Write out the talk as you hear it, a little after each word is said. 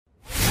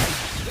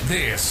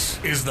This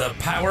is the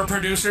Power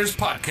Producers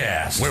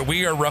Podcast, where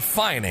we are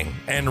refining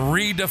and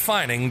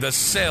redefining the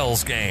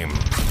sales game.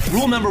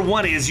 Rule number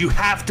one is you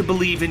have to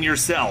believe in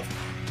yourself.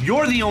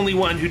 You're the only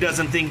one who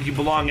doesn't think you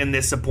belong in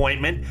this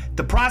appointment.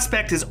 The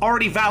prospect has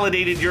already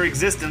validated your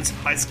existence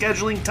by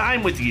scheduling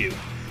time with you.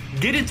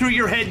 Get it through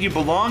your head you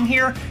belong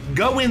here,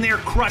 go in there,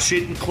 crush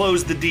it, and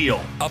close the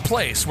deal. A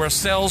place where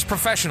sales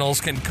professionals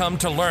can come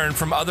to learn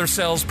from other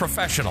sales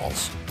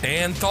professionals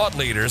and thought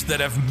leaders that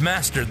have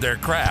mastered their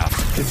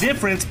craft. The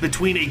difference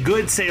between a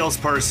good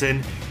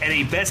salesperson and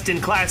a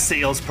best-in-class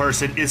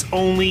salesperson is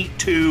only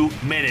 2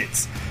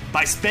 minutes.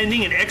 By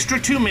spending an extra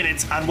 2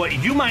 minutes on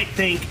what you might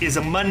think is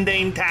a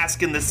mundane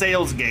task in the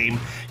sales game,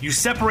 you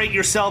separate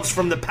yourselves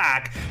from the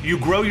pack, you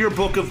grow your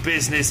book of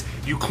business,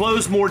 you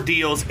close more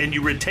deals, and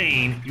you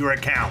retain your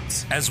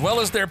accounts. As well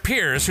as their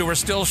peers who are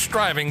still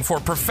striving for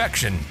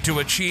perfection to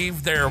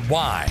achieve their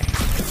why.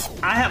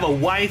 I have a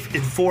wife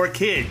and 4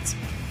 kids.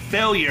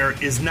 Failure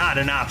is not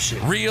an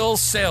option. Real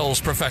sales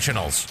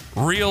professionals,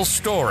 real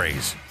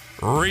stories,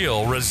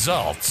 real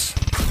results.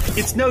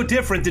 It's no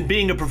different than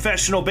being a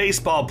professional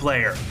baseball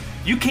player.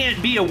 You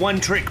can't be a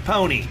one-trick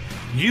pony.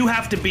 You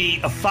have to be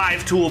a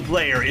 5-tool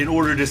player in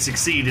order to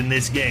succeed in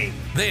this game.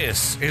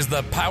 This is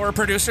the Power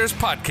Producers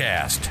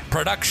Podcast,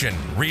 production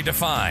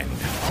redefined.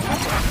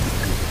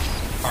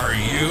 Are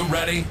you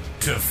ready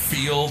to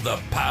feel the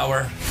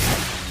power?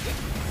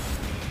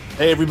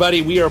 Hey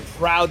everybody, we are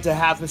proud to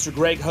have Mr.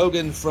 Greg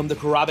Hogan from the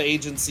Carrabba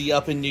Agency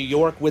up in New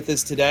York with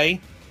us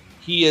today.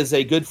 He is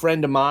a good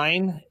friend of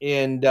mine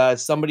and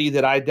somebody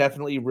that I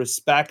definitely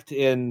respect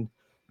and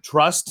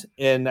trust.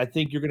 And I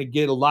think you're going to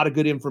get a lot of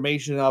good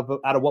information out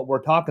of what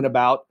we're talking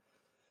about.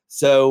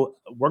 So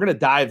we're going to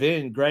dive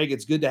in. Greg,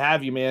 it's good to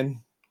have you,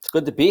 man. It's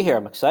good to be here.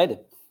 I'm excited.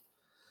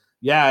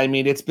 Yeah, I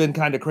mean, it's been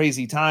kind of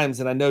crazy times.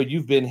 And I know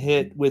you've been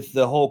hit with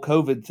the whole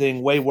COVID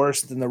thing way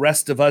worse than the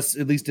rest of us,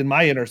 at least in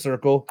my inner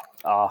circle.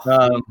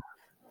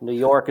 New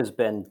York has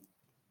been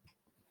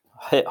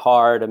hit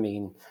hard. I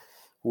mean,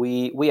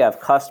 we have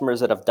customers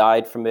that have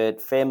died from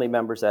it, family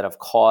members that have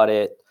caught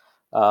it,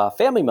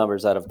 family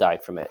members that have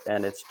died from it.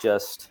 And it's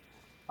just,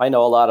 I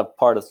know a lot of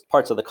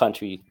parts of the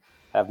country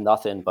have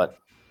nothing, but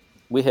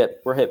we're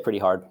hit pretty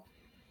hard.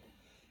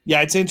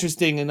 Yeah, it's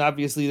interesting. And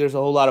obviously there's a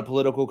whole lot of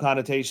political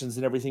connotations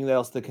and everything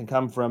else that can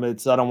come from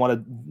it. So I don't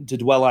want to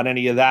dwell on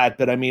any of that.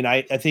 But I mean,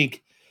 I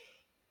think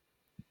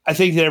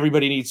that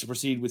everybody needs to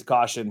proceed with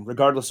caution,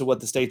 regardless of what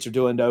the states are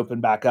doing to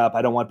open back up.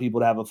 I don't want people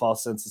to have a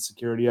false sense of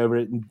security over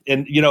it.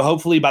 And you know,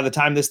 hopefully by the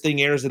time this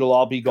thing airs, it'll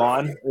all be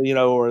gone, you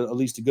know, or at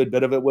least a good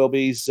bit of it will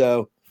be.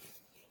 So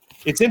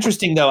it's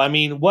interesting though. I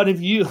mean, what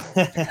have you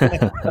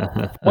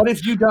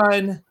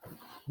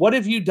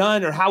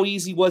done or how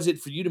easy was it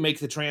for you to make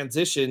the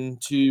transition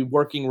to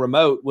working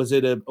remote? Was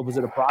it a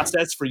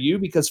process for you?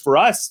 Because for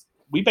us,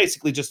 we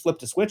basically just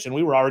flipped a switch and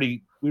we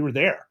were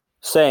there.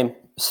 Same.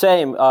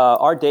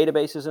 Our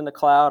database is in the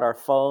cloud. Our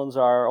phones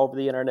are over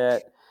the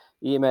internet.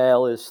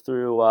 Email is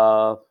through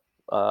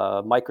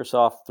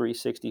Microsoft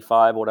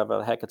 365, whatever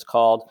the heck it's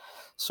called.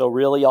 So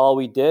really all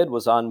we did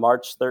was on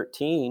March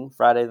 13,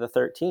 Friday the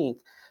 13th,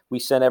 we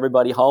sent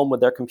everybody home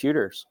with their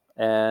computers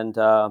and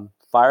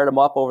fired them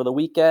up over the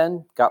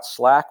weekend, got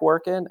Slack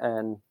working,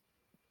 and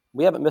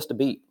we haven't missed a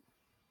beat.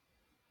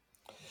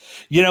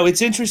 You know,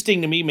 it's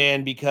interesting to me,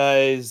 man,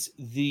 because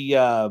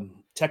the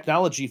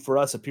technology for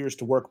us appears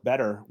to work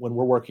better when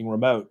we're working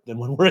remote than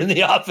when we're in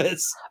the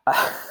office.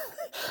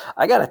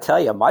 I got to tell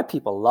you, my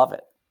people love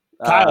it.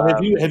 Kyle,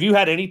 have you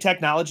had any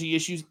technology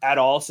issues at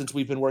all since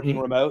we've been working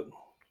remote?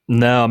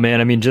 No,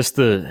 man. I mean, just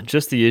the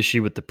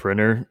issue with the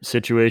printer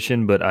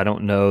situation, but I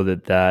don't know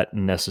that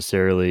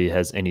necessarily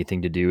has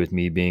anything to do with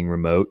me being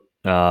remote.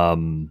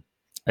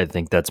 I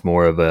think that's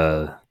more of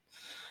a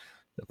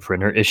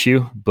printer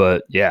issue.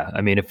 But yeah,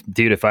 I mean,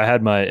 if I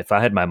had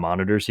my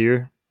monitors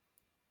here,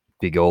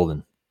 be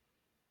golden.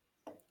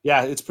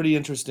 Yeah, it's pretty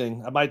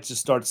interesting. I might just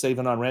start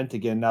saving on rent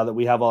again now that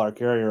we have all our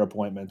carrier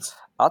appointments.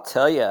 I'll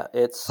tell you,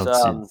 it's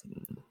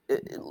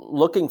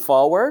looking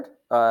forward.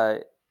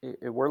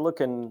 We're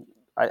looking.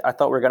 I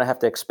thought we were going to have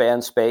to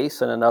expand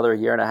space in another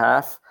year and a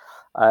half,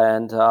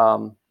 and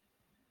I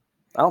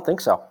don't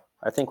think so.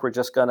 I think we're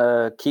just going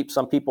to keep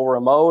some people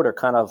remote or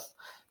kind of,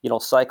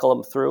 cycle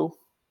them through.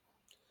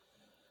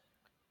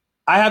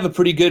 I have a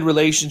pretty good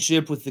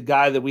relationship with the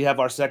guy that we have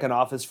our second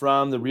office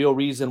from. The real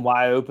reason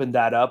why I opened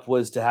that up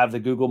was to have the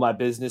Google My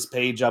Business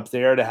page up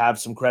there to have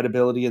some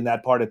credibility in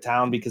that part of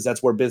town, because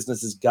that's where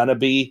business is going to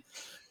be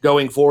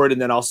going forward.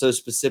 And then also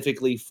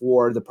specifically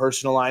for the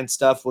personal line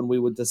stuff, when we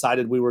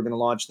decided we were going to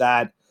launch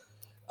that,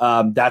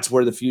 that's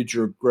where the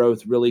future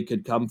growth really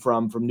could come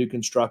from new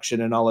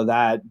construction and all of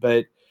that.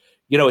 But,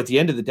 at the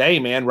end of the day,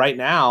 man, right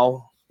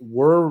now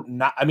we're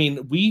not, I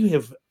mean, we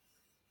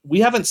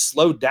haven't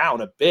slowed down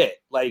a bit,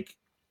 like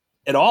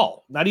at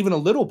all, not even a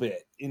little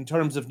bit in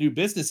terms of new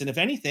business. And if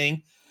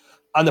anything,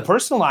 on the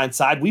personal line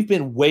side, we've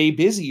been way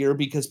busier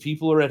because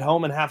people are at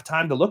home and have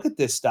time to look at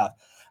this stuff.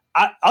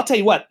 I'll tell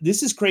you what,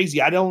 this is crazy.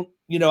 I'm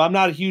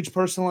not a huge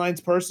personal lines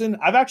person.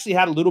 I've actually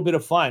had a little bit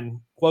of fun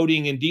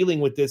quoting and dealing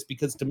with this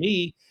because to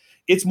me,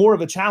 it's more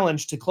of a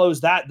challenge to close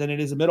that than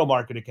it is a middle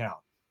market account,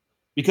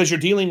 because you're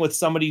dealing with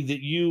somebody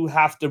that you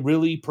have to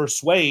really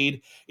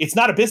persuade. It's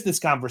not a business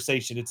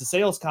conversation. It's a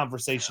sales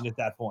conversation at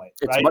that point.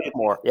 It's right? much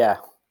more. Yeah.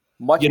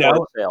 Much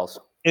more sales.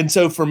 And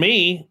so for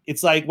me,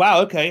 it's like, wow,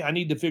 okay, I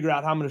need to figure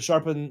out how I'm going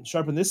to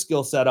sharpen this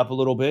skill set up a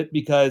little bit,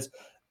 because,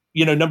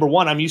 number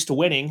one, I'm used to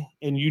winning,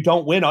 and you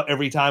don't win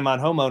every time on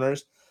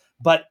homeowners.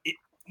 But,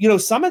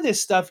 some of this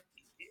stuff,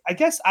 I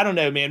guess, I don't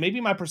know, man,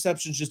 maybe my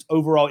perception is just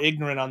overall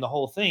ignorant on the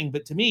whole thing.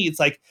 But to me, it's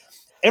like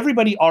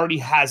everybody already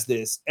has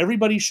this.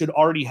 Everybody should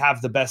already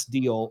have the best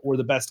deal or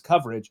the best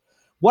coverage.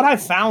 What I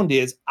found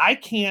is I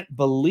can't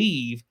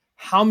believe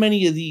how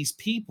many of these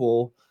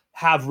people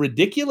have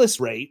ridiculous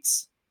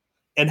rates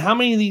and how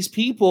many of these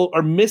people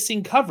are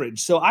missing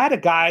coverage. So I had a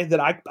guy that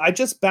I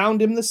just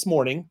bound him this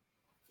morning.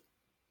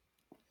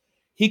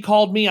 He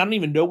called me. I don't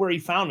even know where he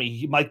found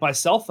me. My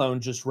cell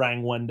phone just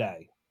rang one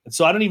day. And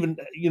so I don't even,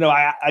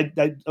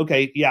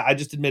 I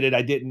just admitted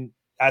I didn't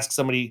ask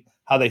somebody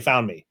how they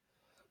found me.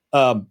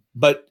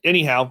 But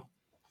anyhow,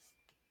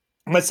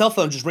 my cell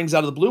phone just rings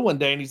out of the blue one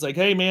day, and he's like,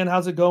 "Hey man,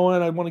 how's it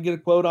going? I want to get a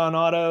quote on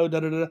auto, da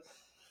da da."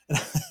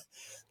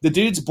 The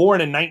dude's born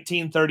in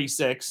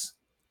 1936.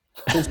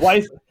 His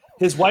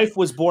wife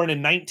was born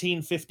in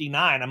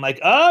 1959. I'm like,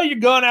 "Oh, you're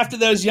going after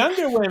those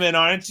younger women,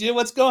 aren't you?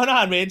 What's going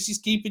on, man? She's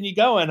keeping you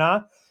going,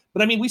 huh?"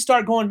 But I mean, we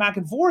start going back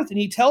and forth, and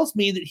he tells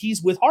me that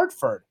he's with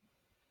Hartford.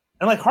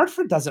 And like,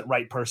 Hartford doesn't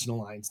write personal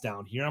lines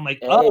down here. I'm like,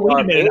 oh,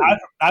 wait a minute.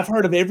 I've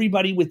heard of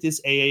everybody with this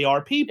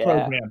AARP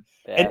program.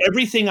 Yeah. And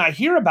everything I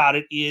hear about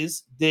it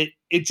is that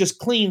it just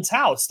cleans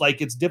house. Like,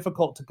 it's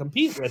difficult to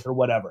compete with or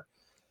whatever.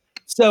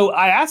 So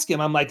I asked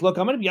him, I'm like, look,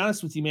 I'm going to be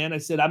honest with you, man. I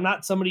said, I'm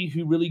not somebody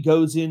who really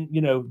goes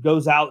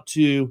out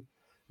to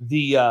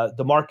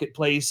the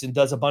marketplace and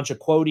does a bunch of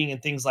quoting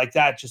and things like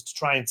that just to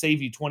try and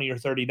save you $20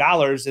 or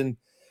 $30. And,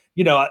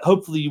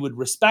 hopefully you would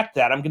respect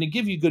that. I'm going to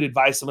give you good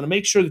advice. I'm going to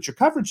make sure that your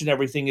coverage and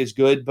everything is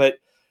good. But,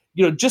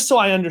 just so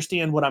I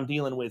understand what I'm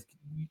dealing with,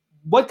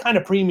 what kind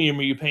of premium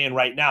are you paying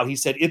right now? He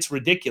said, it's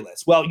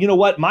ridiculous. Well, you know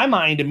what? My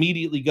mind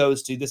immediately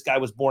goes to, this guy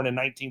was born in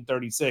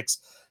 1936.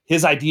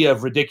 His idea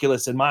of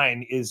ridiculous and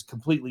mine is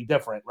completely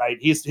different, right?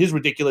 His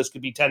ridiculous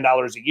could be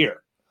 $10 a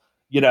year,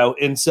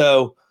 And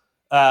so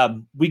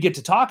we get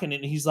to talking,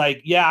 and he's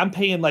like, yeah, I'm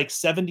paying like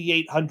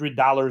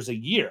 $7,800 a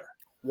year.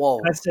 Whoa.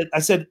 And I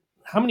said,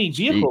 how many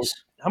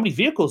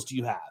vehicles do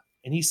you have?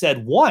 And he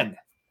said, one.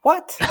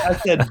 What? I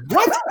said,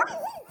 what?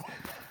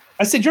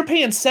 I said, you're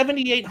paying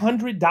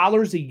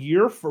 $7,800 a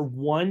year for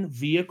one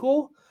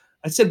vehicle?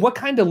 I said, what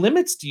kind of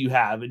limits do you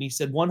have? And he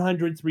said,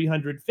 100,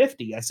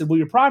 350. I said, well,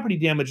 your property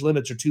damage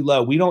limits are too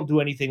low. We don't do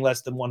anything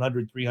less than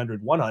 100,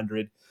 300,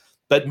 100.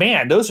 But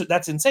man,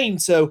 that's insane.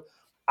 So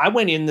I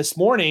went in this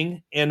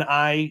morning and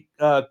I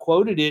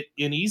quoted it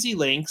in Easy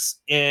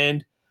Links,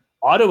 and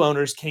Auto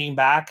Owners came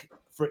back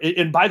for it.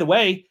 And by the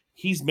way,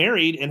 he's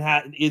married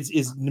and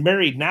is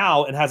married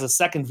now and has a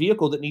second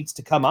vehicle that needs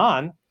to come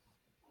on.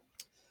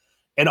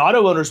 And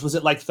Auto Owners was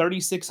at like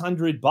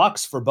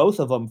 $3,600 for both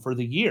of them for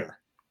the year.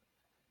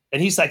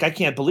 And he's like, I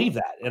can't believe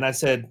that. And I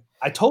said,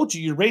 I told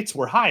you your rates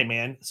were high,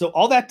 man. So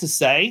all that to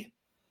say,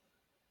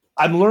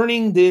 I'm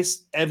learning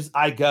this as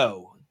I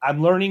go.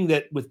 I'm learning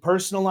that with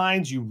personal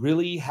lines, you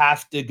really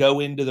have to go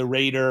into the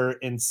rater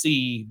and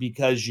see,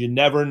 because you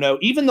never know.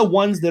 Even the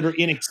ones that are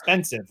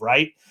inexpensive,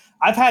 right?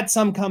 I've had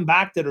some come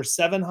back that are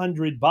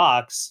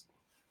 $700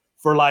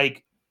 for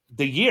like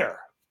the year.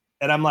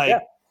 And I'm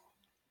like,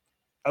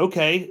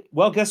 okay,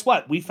 well, guess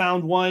what? We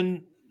found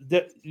one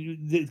that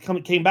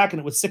came back and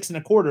it was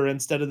 6.25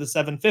 instead of the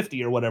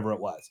 750 or whatever it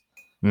was.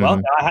 Mm-hmm.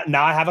 Well,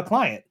 now I have a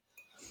client.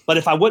 But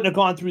if I wouldn't have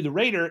gone through the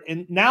rater,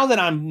 and now that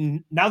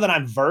I'm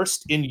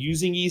versed in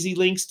using Easy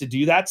Links to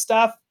do that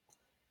stuff,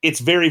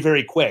 it's very,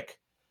 very quick.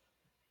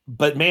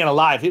 But man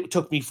alive, it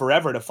took me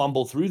forever to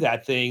fumble through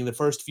that thing. The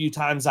first few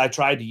times I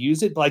tried to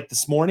use it, like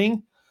this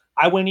morning,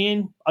 I went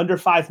in under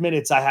 5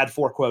 minutes. I had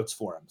 4 quotes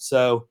for him.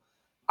 So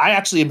I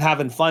actually am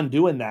having fun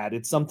doing that.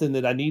 It's something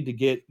that I need to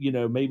get,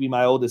 maybe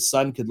my oldest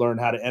son could learn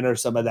how to enter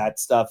some of that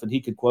stuff, and he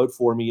could quote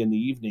for me in the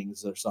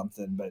evenings or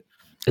something. But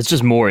it's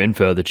just more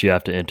info that you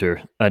have to enter.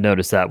 I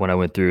noticed that when I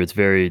went through. It's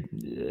very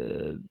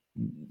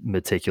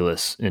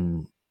meticulous,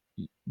 and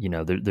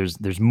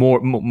there's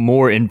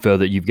more info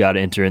that you've got to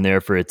enter in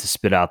there for it to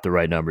spit out the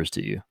right numbers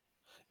to you.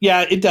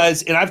 Yeah, it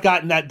does. And I've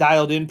gotten that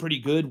dialed in pretty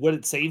good. What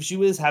it saves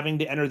you is having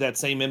to enter that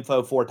same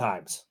info 4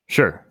 times.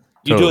 Sure.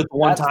 You do it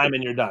one time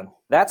and you're done.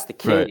 That's the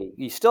key. Right.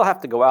 You still have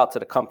to go out to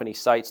the company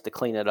sites to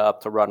clean it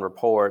up, to run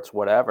reports,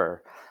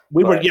 whatever.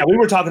 We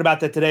were talking about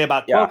that today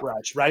about Quote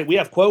Rush, right? We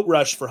have Quote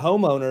Rush for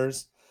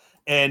homeowners,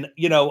 and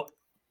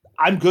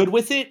I'm good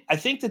with it. I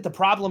think that the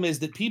problem is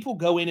that people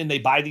go in and they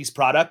buy these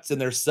products, and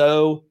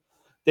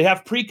they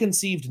have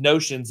preconceived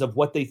notions of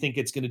what they think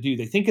it's going to do.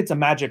 They think it's a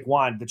magic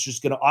wand that's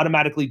just going to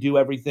automatically do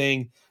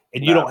everything,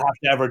 and you don't have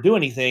to ever do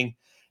anything.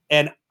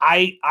 And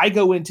I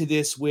go into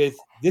this with,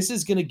 this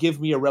is going to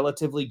give me a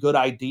relatively good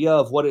idea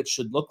of what it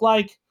should look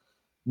like.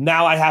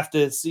 Now I have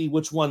to see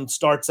which one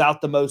starts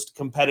out the most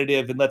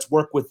competitive, and let's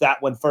work with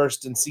that one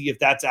first and see if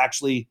that's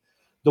actually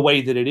the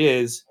way that it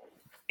is.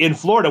 In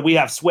Florida, we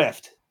have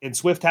Swift, and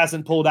Swift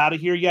hasn't pulled out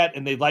of here yet,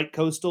 and they like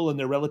Coastal, and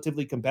they're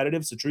relatively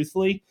competitive. So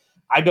truthfully,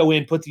 I go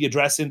in, put the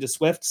address into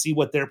Swift, see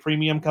what their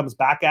premium comes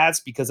back as,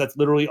 because that's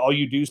literally all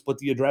you do is put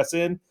the address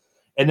in.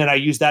 And then I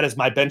use that as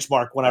my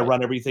benchmark when I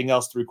run everything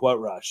else through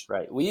QuoteRush.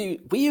 Right. We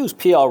use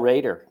PL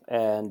Rater,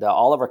 and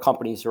all of our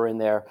companies are in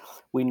there.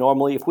 We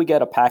normally, if we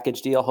get a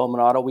package deal, home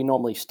and auto, we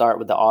normally start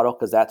with the auto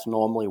because that's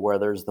normally where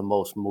there's the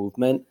most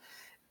movement.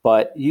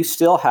 But you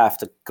still have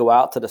to go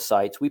out to the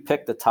sites. We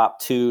pick the top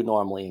 2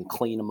 normally and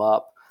clean them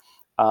up.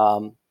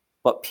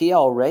 But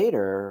PL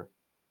Rater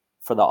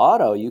for the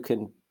auto, you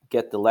can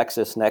get the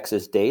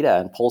LexisNexis data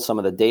and pull some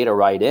of the data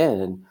right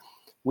in. And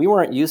we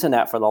weren't using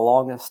that for the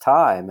longest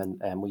time.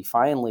 And we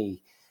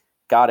finally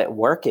got it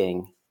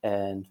working.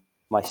 And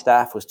my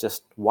staff was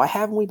just, why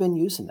haven't we been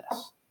using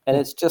this? And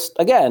it's just,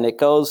 again, it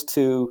goes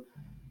to,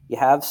 you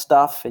have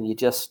stuff and you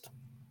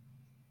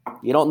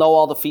don't know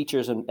all the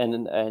features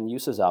and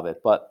uses of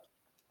it, but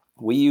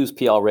we use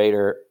PL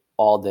Rater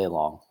all day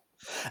long.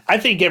 I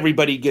think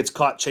everybody gets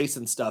caught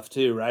chasing stuff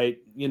too, right?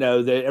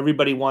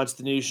 Everybody wants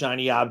the new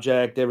shiny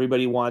object.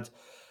 Everybody wants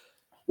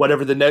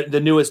whatever the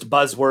newest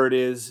buzzword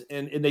is,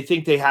 and they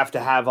think they have to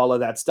have all of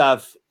that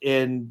stuff,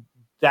 and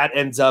that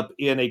ends up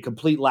in a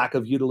complete lack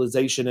of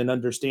utilization and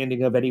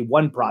understanding of any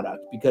one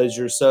product because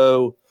you're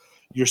so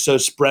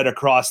spread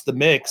across the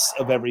mix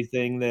of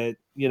everything that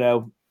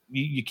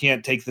you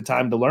can't take the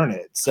time to learn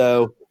it.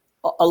 So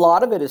a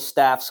lot of it is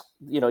staff's,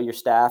 your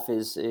staff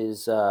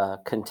is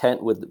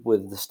content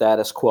with the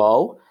status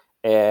quo,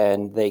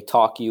 and they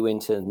talk you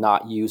into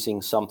not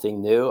using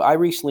something new. I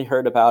recently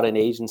heard about an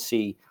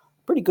agency,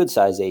 pretty good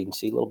size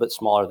agency, a little bit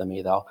smaller than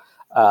me though,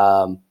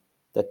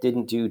 that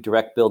didn't do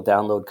direct bill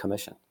download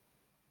commission.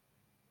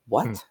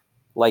 What?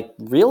 Like,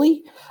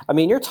 really? I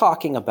mean, you're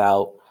talking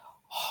about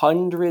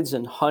hundreds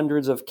and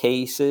hundreds of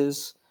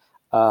cases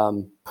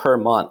per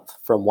month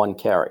from one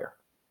carrier.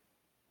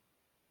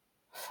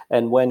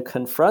 And when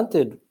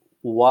confronted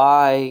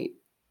why,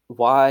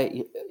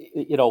 when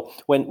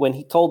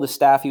he told the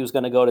staff he was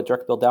going to go to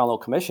direct bill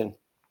download commission,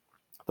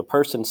 the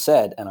person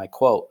said, and I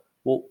quote,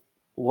 "Well,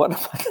 what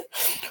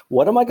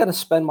am I going to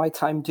spend my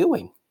time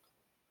doing?"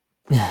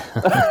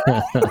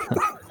 My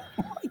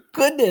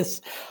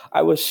goodness,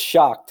 I was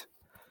shocked.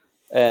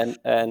 And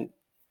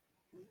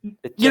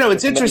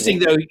it's interesting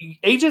though.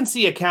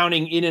 Agency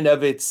accounting in and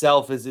of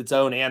itself is its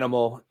own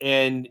animal.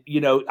 And,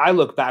 I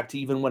look back to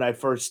even when I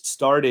first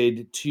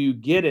started, to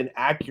get an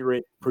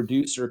accurate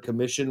producer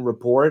commission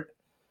report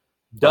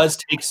does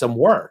take some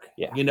work.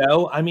 Yeah.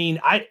 I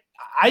mean, I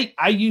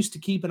used to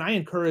keep, and I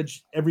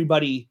encourage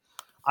everybody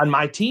on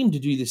my team to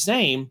do the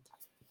same,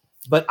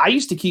 but I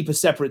used to keep a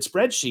separate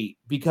spreadsheet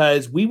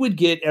because we would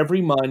get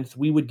every month,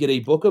 we would get a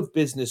book of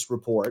business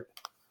report,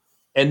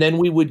 and then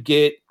we would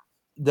get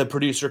the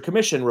producer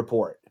commission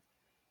report.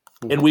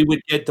 And we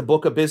would get the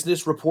book of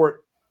business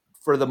report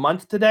for the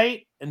month to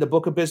date and the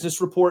book of business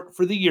report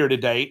for the year to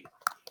date.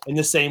 And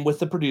the same with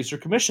the producer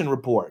commission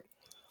report.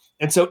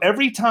 And so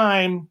every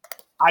time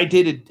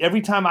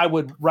I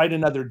would write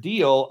another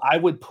deal, I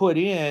would put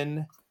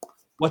in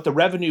what the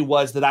revenue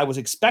was that I was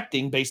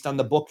expecting based on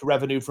the booked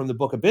revenue from the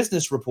book of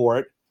business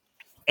report.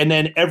 And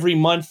then every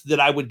month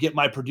that I would get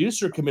my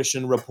producer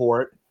commission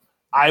report,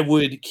 I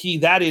would key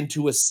that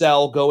into a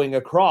cell going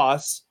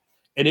across,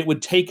 and it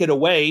would take it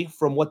away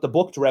from what the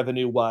booked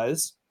revenue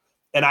was.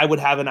 And I would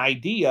have an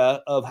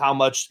idea of how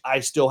much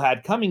I still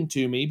had coming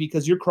to me,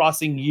 because you're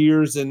crossing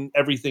years and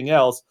everything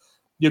else,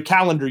 your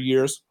calendar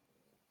years,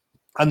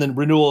 and then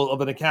renewal of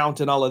an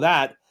account and all of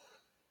that.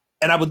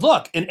 And I would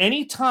look, and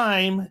any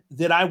time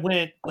that I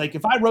went, like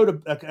if I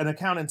wrote an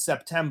account in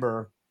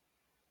September,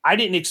 I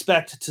didn't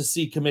expect to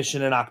see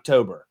commission in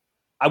October.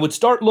 I would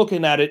start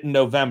looking at it in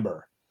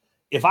November.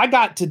 If I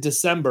got to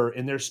December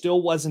and there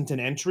still wasn't an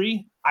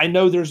entry, I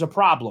know there's a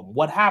problem.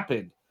 What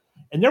happened?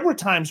 And there were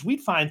times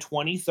we'd find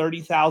 $20,000,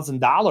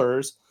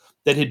 $30,000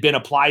 that had been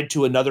applied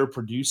to another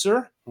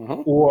producer,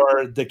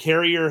 or the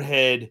carrier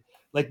had,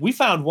 like we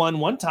found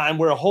one time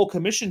where a whole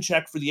commission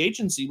check for the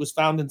agency was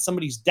found in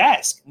somebody's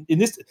desk. In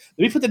this,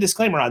 let me put the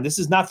disclaimer on. This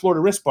is not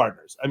Florida Risk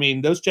Partners. I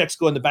mean, those checks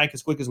go in the bank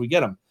as quick as we get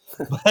them.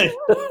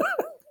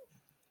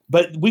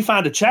 But we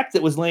found a check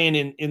that was laying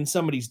in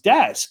somebody's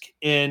desk.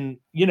 And,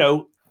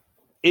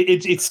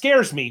 it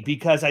scares me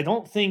because I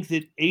don't think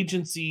that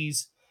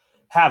agencies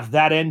have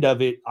that end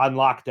of it on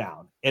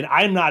lockdown. And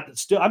I'm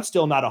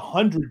still not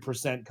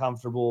 100%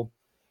 comfortable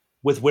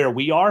with where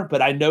we are,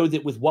 but I know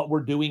that with what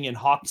we're doing in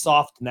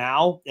HawkSoft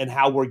now and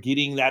how we're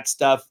getting that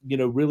stuff,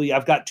 really,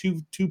 I've got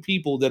two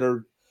people that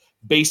are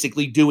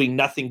basically doing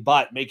nothing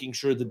but making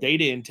sure the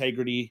data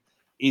integrity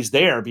is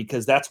there,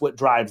 because that's what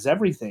drives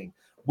everything.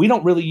 We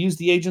don't really use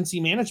the agency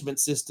management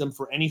system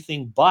for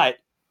anything but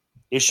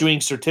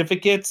issuing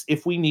certificates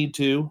if we need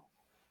to,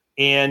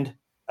 and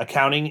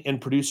accounting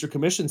and producer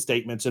commission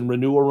statements and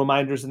renewal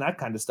reminders and that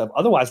kind of stuff.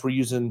 Otherwise, we're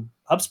using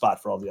HubSpot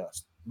for all the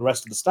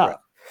rest of the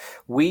stuff.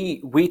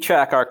 We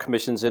track our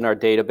commissions in our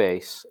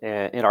database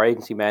and in our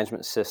agency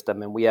management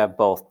system, and we have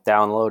both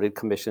downloaded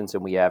commissions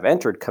and we have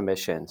entered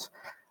commissions.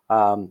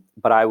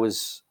 But I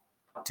was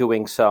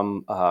doing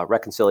some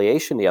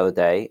reconciliation the other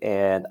day,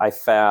 and I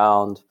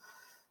found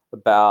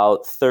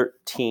about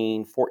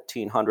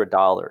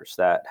 $1,400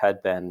 that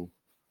had been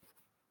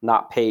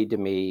not paid to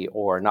me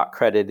or not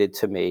credited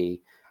to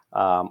me,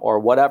 or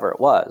whatever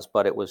it was.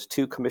 But it was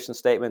 2 commission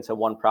statements and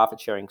 1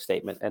 profit sharing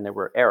statement, and there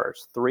were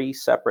errors, 3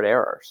 separate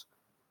errors.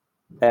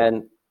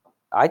 And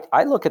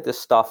I look at this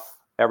stuff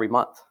every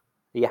month.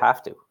 You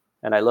have to.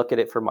 And I look at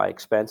it for my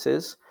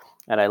expenses,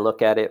 and I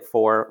look at it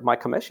for my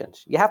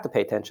commissions. You have to pay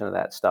attention to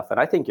that stuff.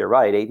 And I think you're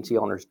right. Agency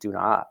owners do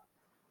not.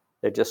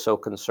 They're just so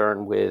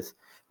concerned with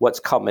what's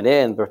coming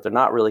in, but they're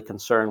not really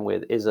concerned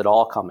with, is it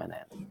all coming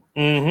in?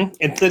 Mm-hmm.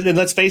 And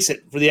let's face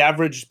it, for the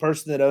average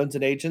person that owns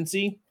an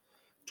agency,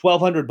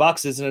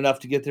 $1,200 isn't enough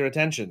to get their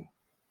attention.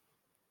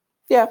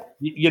 Yeah.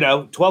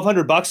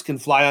 $1,200 can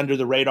fly under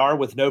the radar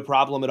with no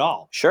problem at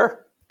all.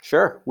 Sure.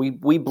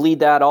 We bleed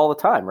that all the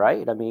time,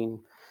 right? I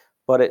mean,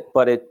 but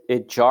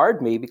it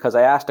jarred me because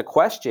I asked a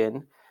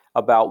question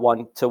about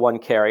one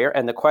carrier,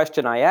 and the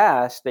question I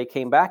asked, they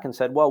came back and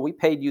said, well, we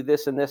paid you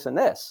this and this and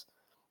this.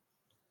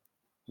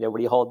 Yeah, what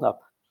are you holding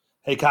up?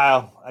 Hey,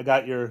 Kyle, I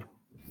got your.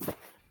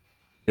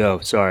 Yo,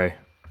 sorry.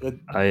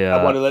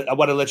 I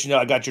want to let you know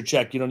I got your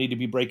check. You don't need to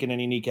be breaking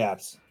any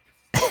kneecaps.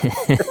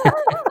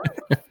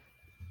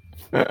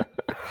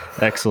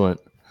 Excellent.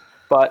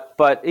 But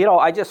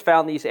I just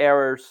found these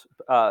errors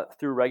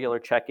through regular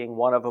checking.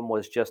 One of them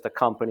was just a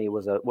company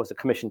was a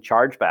commission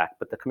chargeback,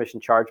 but the commission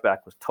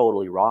chargeback was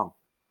totally wrong.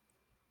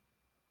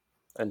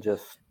 And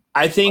just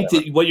I think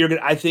that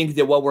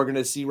what we're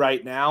gonna see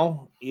right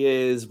now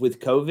is with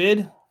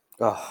COVID.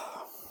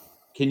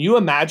 Can you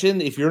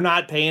imagine if you're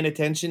not paying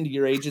attention to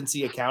your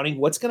agency accounting,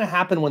 what's going to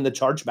happen when the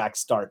chargebacks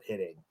start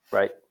hitting?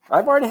 Right.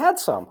 I've already had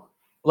some.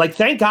 Like,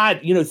 thank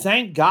God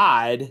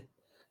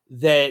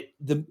that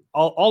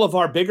all of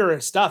our bigger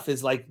stuff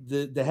is like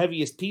the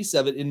heaviest piece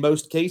of it in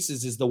most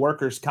cases is the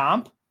workers'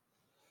 comp,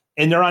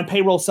 and they're on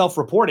payroll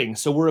self-reporting.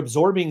 So we're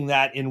absorbing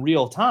that in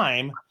real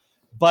time.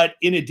 But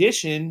in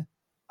addition,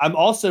 I'm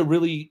also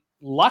really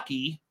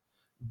lucky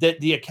that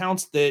the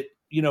accounts that,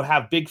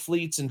 have big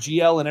fleets and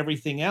GL and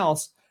everything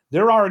else,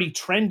 they're already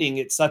trending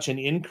at such an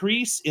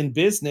increase in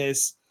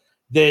business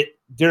that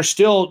they're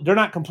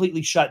not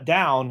completely shut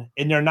down,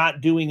 and they're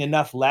not doing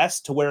enough less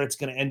to where it's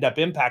going to end up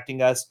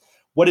impacting us.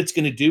 What it's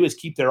going to do is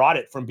keep their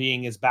audit from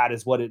being as bad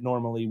as what it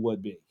normally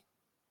would be.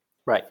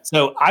 Right.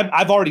 So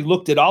I've already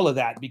looked at all of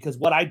that, because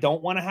what I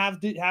don't want to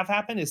have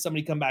happen is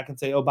somebody come back and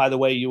say, oh, by the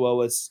way, you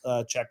owe us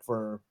a check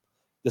for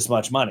this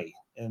much money.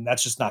 And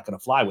that's just not going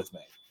to fly with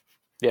me.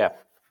 Yeah.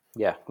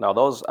 Yeah. No,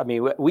 those, I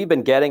mean, we've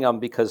been getting them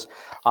because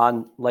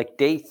on like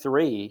day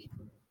 3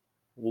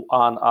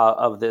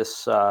 of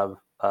this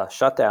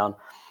shutdown,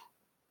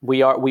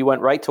 we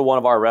went right to one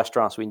of our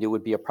restaurants we knew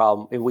would be a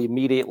problem, and we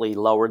immediately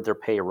lowered their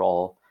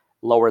payroll,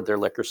 lowered their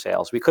liquor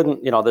sales. We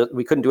couldn't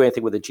do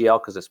anything with the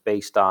GL because it's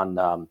based on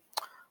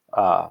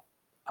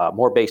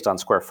more based on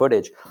square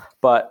footage,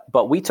 but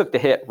we took the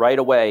hit right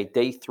away,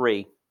 day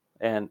 3,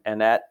 and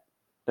that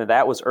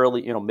was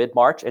early,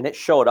 mid-March, and it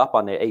showed up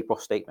on the April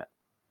statement.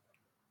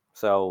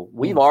 So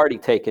we've already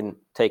taken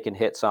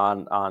hits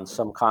on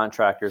some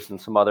contractors and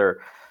some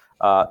other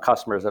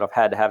customers that have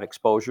had to have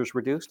exposures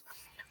reduced.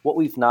 What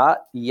we've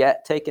not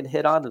yet taken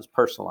hit on is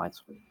personal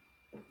lines.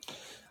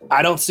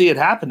 I don't see it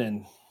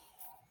happening.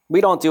 We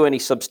don't do any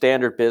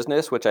substandard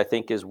business, which I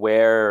think is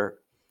where,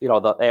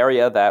 the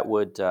area that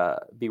would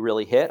be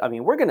really hit. I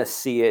mean, we're going to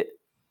see it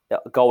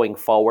going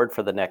forward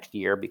for the next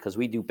year because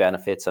we do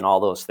benefits and all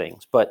those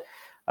things, but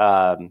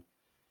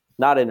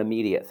not an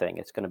immediate thing.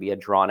 It's going to be a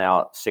drawn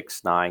out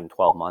 6, 9,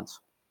 12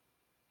 months.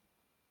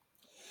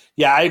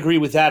 Yeah, I agree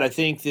with that. I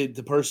think that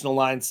the personal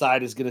line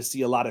side is going to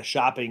see a lot of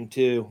shopping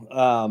too.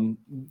 I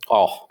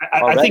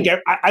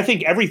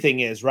think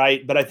everything is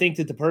right, but I think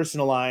that the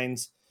personal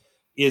lines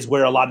is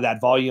where a lot of that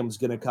volume is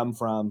going to come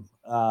from.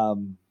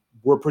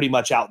 We're pretty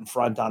much out in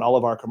front on all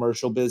of our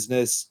commercial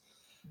business.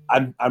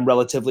 I'm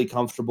relatively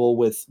comfortable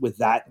with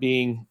that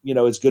being,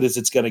 as good as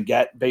it's going to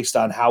get based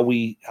on how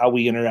we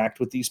interact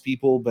with these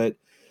people. But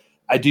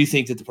I do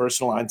think that the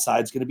personal line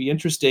side is going to be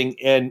interesting.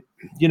 And,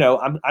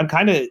 I'm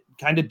kind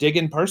of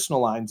digging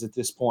personal lines at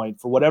this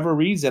point. For whatever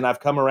reason, I've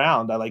come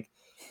around.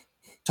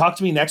 Talk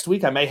to me next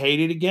week. I may hate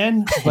it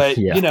again, but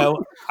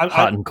I'm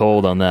hot and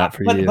cold on that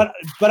for you.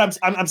 But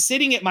I'm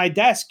sitting at my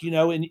desk,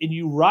 and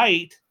you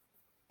write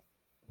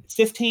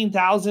 $15,000,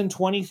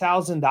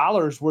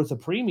 $20,000 worth of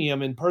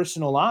premium in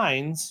personal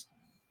lines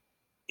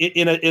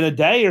in a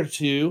day or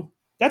two.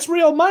 That's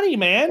real money,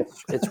 man.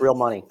 It's real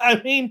money.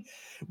 I mean,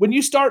 when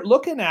you start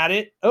looking at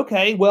it,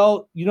 okay,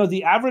 well,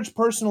 the average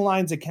personal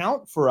lines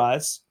account for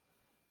us,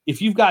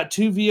 if you've got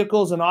 2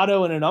 vehicles, an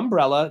auto, and an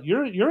umbrella,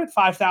 you're at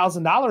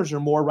 $5,000 or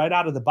more right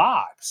out of the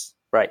box.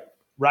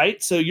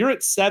 Right. So you're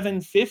at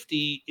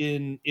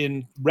 $750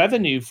 in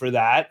revenue for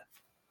that.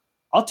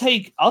 I'll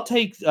take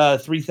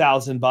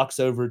 $3,000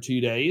 over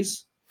 2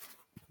 days.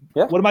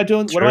 Yeah. What am I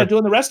doing? Sure. What am I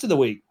doing the rest of the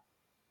week?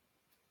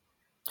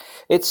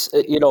 It's,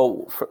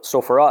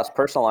 so for us,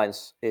 personal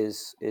lines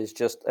is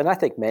just, and I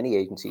think many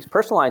agencies,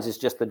 personal lines is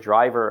just the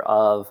driver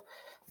of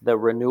the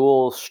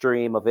renewal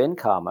stream of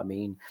income. I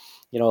mean,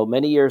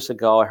 many years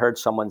ago, I heard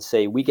someone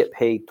say, we get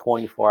paid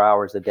 24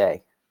 hours a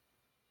day.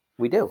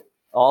 We do.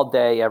 All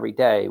day, every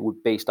day,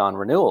 based on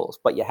renewals.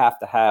 But you have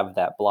to have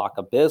that block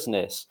of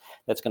business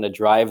that's going to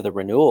drive the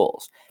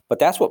renewals. But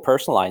that's what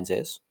personal lines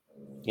is.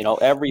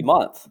 Every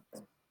month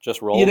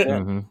just rolls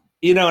in.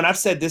 And I've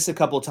said this a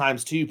couple of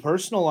times too.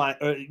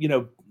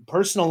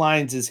 Personal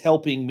lines is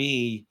helping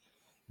me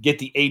get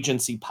the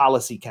agency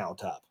policy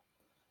count up.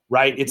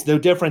 Right. It's no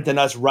different than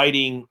us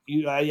writing.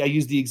 I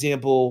used the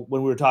example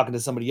when we were talking to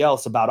somebody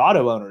else about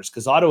auto owners,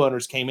 because auto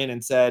owners came in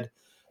and said,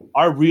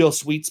 our real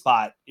sweet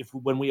spot,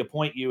 when we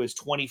appoint you, is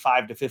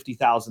 $25,000 to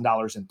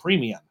 $50,000 in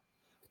premium.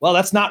 Well,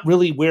 that's not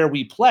really where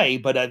we play,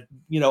 but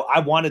I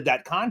wanted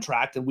that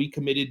contract, and we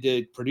committed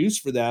to produce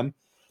for them.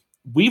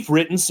 We've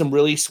written some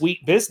really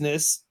sweet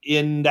business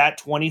in that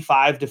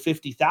 $25,000 to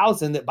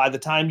 $50,000 that by the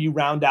time you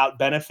round out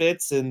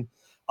benefits and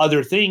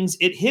other things,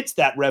 it hits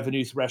that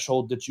revenue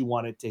threshold that you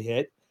want it to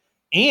hit.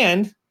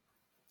 And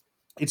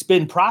it's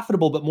been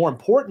profitable, but more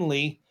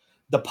importantly,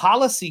 the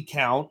policy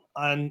count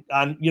on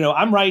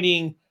I'm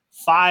writing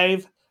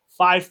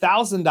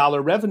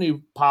 $5,000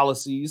 revenue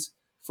policies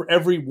for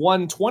every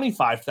one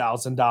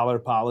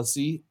 $25,000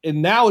 policy.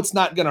 And now it's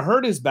not going to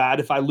hurt as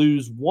bad if I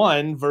lose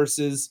one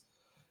versus,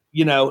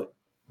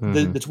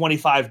 the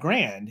 25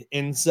 grand.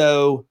 And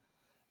so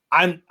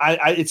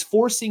it's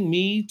forcing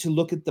me to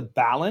look at the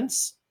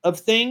balance of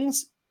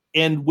things.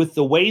 And with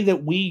the way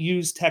that we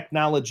use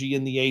technology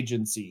in the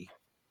agency,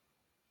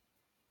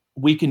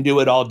 we can do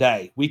it all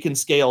day. We can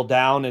scale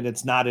down and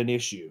it's not an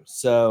issue.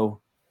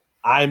 So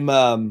I'm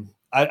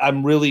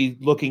really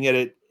looking at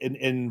it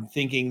and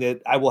thinking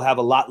that I will have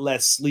a lot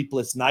less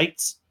sleepless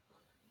nights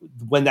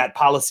when that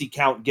policy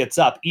count gets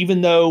up,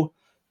 even though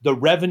the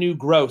revenue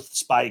growth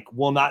spike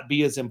will not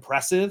be as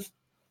impressive.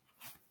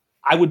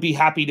 I would be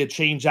happy to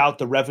change out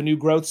the revenue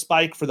growth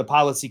spike for the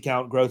policy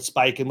count growth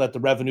spike and let the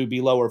revenue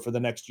be lower for the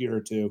next year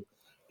or two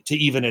to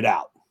even it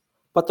out.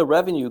 But the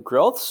revenue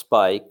growth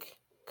spike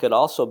could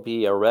also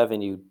be a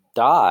revenue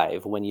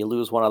dive when you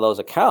lose one of those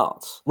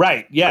accounts.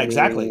 Right. Yeah,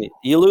 exactly.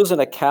 You lose an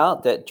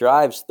account that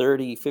drives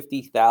 30,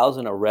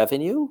 50,000 of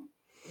revenue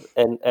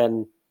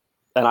and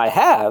I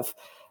have,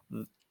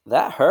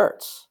 that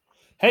hurts.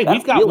 Hey,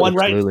 we've got one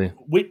right.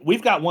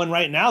 We've got one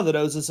right now that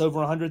owes us over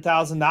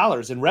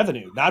 $100,000 in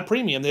revenue, not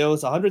premium. They owe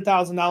us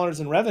 $100,000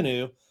 in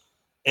revenue,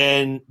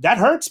 and that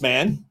hurts,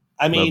 man.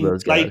 I mean,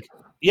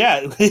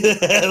 yeah.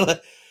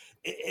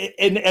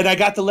 and I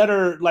got the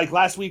letter like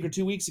last week or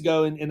 2 weeks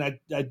ago, and I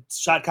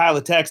shot Kyle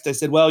a text. I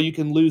said, "Well, you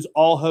can lose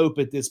all hope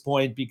at this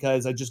point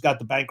because I just got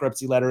the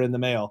bankruptcy letter in the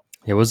mail."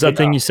 Yeah, was that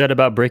thing you said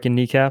about breaking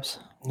kneecaps?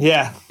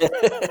 Yeah,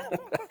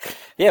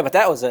 yeah, but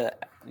that was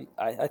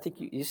I think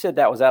you said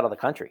that was out of the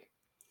country.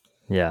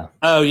 Yeah.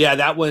 Oh yeah,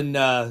 that one.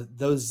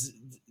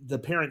 The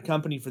parent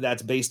company for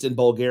that's based in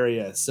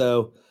Bulgaria.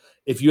 So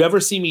if you ever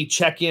see me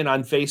check in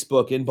on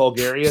Facebook in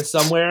Bulgaria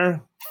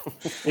somewhere,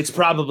 it's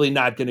probably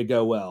not going to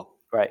go well.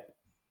 Right.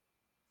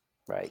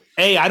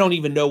 I don't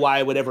even know why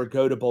I would ever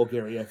go to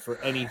Bulgaria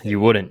for anything. You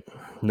wouldn't.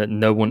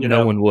 No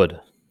one would.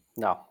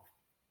 No.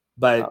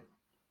 But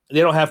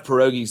they don't have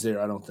pierogies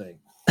there, I don't think.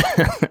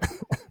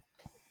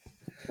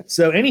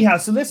 So anyhow,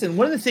 listen,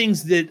 one of the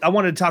things that I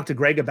wanted to talk to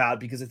Greg about,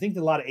 because I think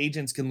that a lot of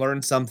agents can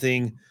learn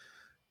something,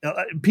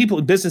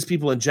 business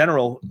people in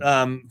general,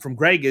 from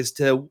Greg, is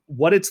to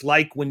what it's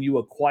like when you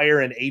acquire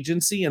an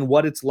agency and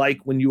what it's like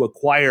when you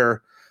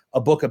acquire a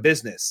book of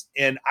business.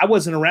 And I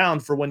wasn't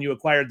around for when you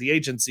acquired the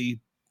agency,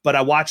 but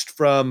I watched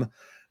from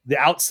the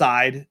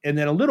outside and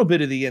then a little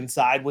bit of the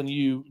inside when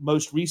you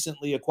most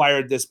recently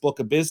acquired this book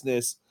of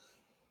business.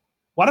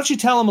 Why don't you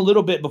tell them a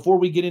little bit before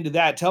we get into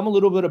that? Tell them a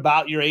little bit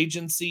about your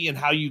agency and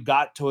how you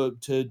got to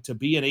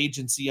be an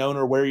agency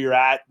owner, where you're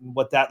at, and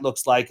what that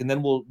looks like, and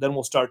then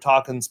we'll start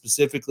talking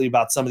specifically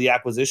about some of the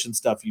acquisition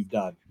stuff you've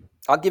done.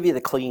 I'll give you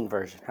the clean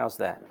version. How's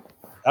that?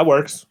 That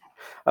works.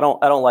 I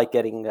don't like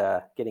getting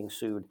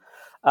sued.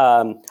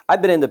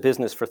 I've been in the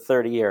business for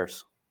 30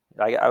 years.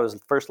 I was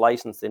first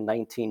licensed in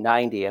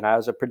 1990, and I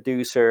was a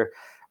producer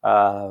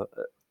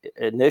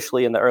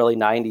initially in the early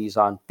 90s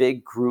on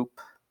big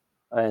group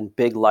and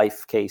big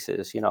life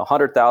cases.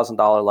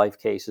 $100,000 life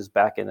cases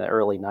back in the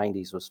early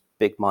 90s was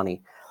big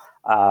money.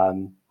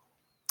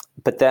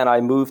 But then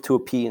I moved to a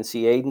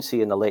P&C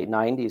agency in the late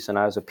 90s, and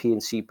I was a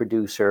P&C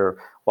producer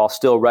while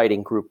still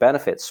writing group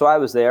benefits. So I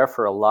was there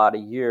for a lot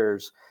of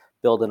years,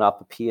 building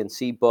up a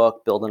P&C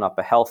book, building up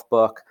a health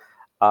book.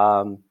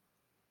 And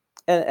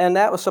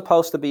that was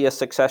supposed to be a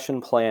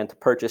succession plan to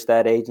purchase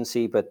that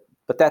agency, but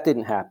that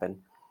didn't happen.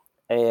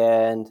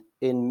 And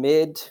in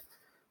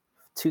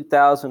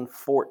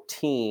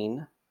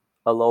mid-2014,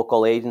 a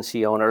local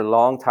agency owner,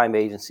 longtime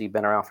agency,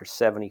 been around for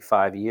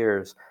 75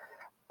 years,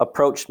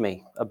 approached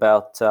me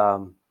about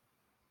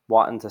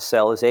wanting to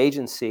sell his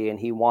agency, and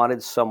he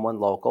wanted someone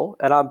local.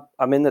 And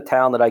I'm in the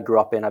town that I grew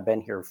up in. I've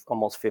been here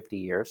almost 50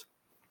 years,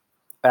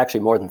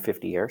 actually more than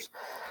 50 years.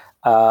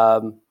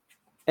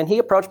 And he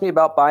approached me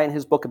about buying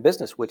his book of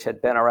business, which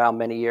had been around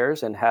many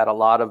years and had a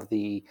lot of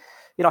the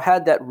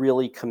had that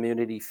really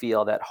community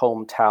feel, that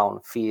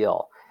hometown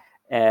feel.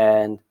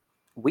 And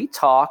we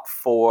talked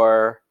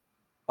for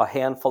a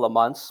handful of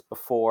months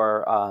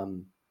before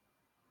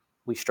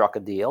we struck a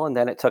deal. And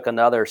then it took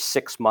another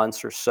 6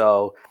 months or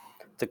so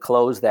to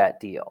close that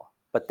deal.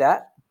 But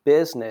that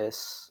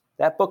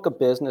book of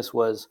business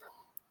was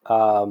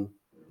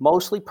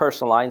mostly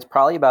personal lines,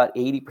 probably about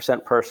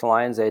 80% personal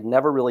lines. They had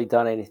never really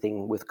done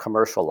anything with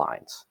commercial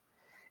lines.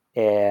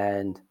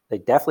 And they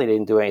definitely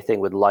didn't do anything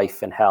with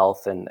life and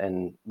health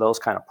and those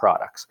kind of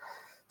products.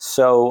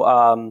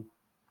 So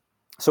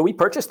so we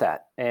purchased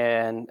that,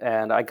 and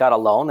I got a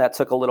loan. That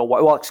took a little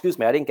while. Well, excuse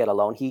me, I didn't get a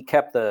loan. He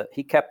kept the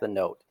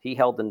note. He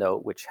held the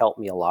note, which helped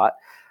me a lot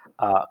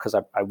because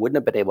I wouldn't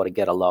have been able to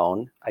get a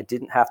loan. I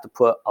didn't have to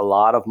put a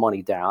lot of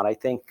money down. I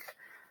think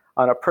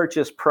on a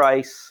purchase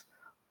price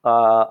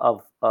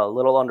of a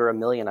little under $1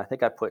 million, I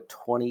think I put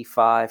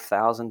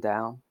 $25,000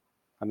 down.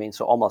 I mean,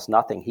 so almost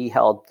nothing. He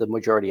held the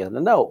majority of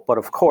the note, but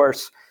of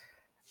course,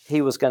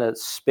 he was going to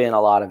spin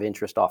a lot of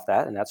interest off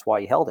that, and that's why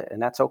he held it, and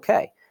that's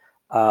okay.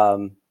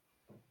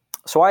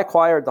 So I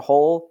acquired the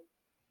whole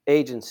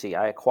agency.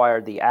 I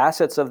acquired the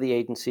assets of the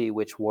agency,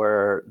 which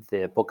were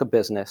the book of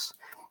business.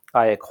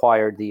 I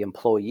acquired the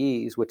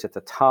employees, which at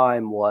the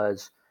time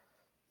was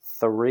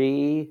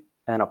 3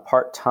 and a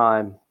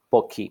part-time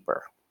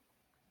bookkeeper.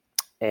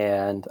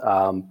 And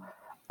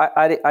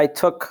I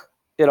took,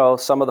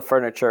 some of the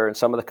furniture and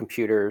some of the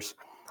computers,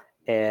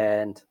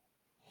 and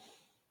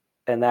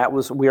that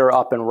was, we were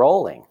up and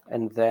rolling.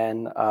 And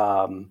then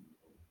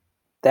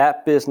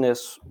that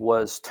business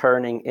was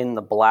turning in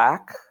the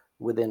black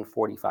within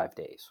 45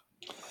 days.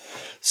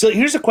 So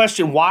here's a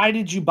question. Why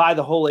did you buy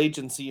the whole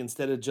agency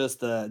instead of just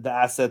the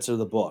assets or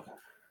the book?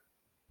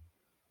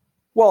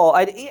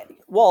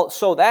 Well,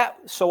 so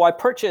I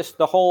purchased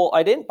the whole,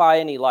 I didn't buy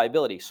any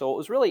liability. So it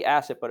was really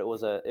asset, but it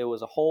was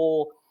a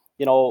whole,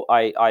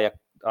 I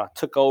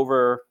took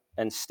over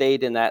and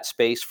stayed in that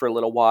space for a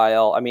little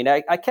while. I mean,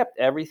 I kept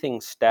everything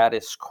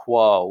status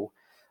quo.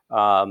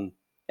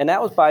 And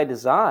that was by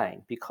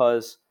design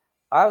because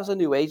I was a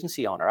new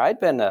agency owner. I'd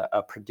been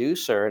a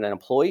producer and an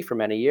employee for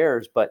many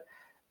years, but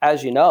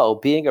as you know,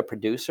 being a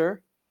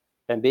producer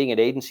and being an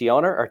agency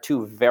owner are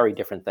two very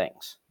different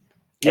things.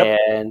 Yep.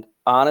 And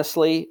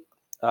honestly,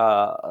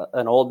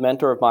 an old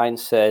mentor of mine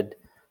said,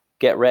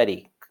 get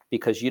ready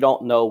because you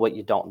don't know what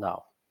you don't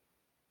know.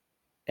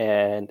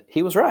 And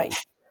he was right.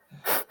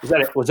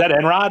 Was that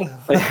Enrod?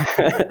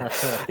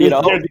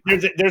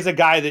 There's a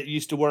guy that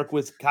used to work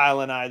with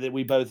Kyle and I that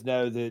we both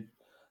know that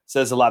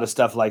says a lot of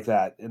stuff like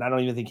that. And I don't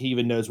even think he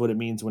even knows what it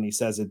means when he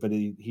says it, but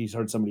he's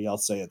heard somebody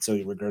else say it, so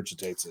he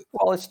regurgitates it.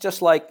 Well, it's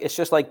just like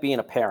being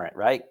a parent,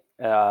 right?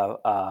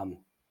 A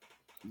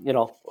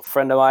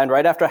friend of mine,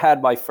 right after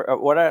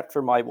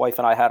after my wife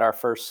and I had our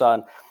first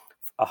son,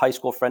 a high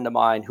school friend of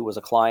mine who was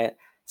a client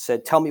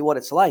said, tell me what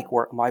it's like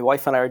where my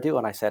wife and I are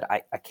doing. I said,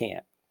 I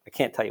can't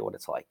tell you what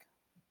it's like.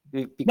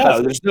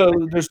 Because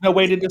there's no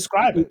way to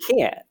describe it. You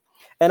can't.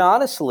 And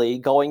honestly,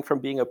 going from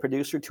being a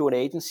producer to an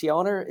agency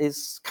owner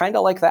is kind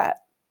of like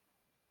that.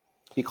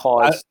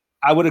 Because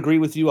I would agree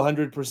with you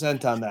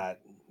 100% on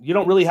that. You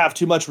don't really have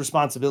too much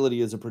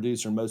responsibility as a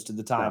producer most of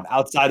the time,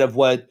 outside of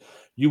what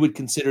you would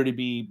consider to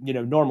be,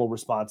 normal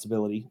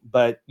responsibility.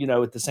 But,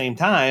 at the same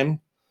time,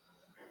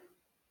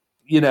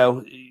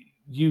 you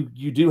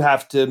do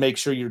have to make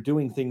sure you're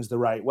doing things the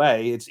right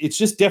way. It's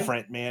just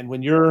different, man.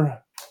 When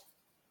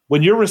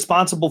you're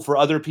responsible for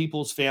other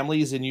people's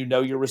families and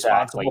you're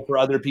responsible for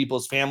other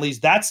people's families,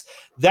 that's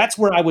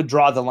where I would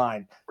draw the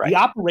line. Right. The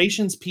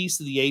operations piece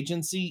of the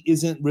agency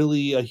isn't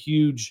really a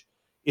huge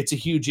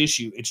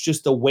issue. It's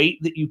just the weight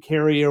that you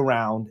carry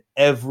around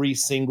every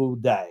single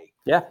day.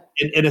 Yeah.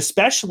 And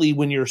especially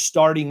when you're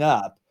starting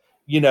up,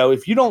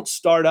 if you don't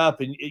start up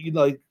and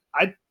I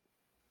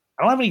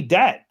don't have any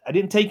debt. I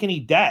didn't take any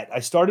debt. I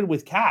started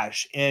with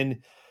cash. And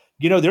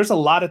there's a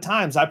lot of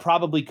times I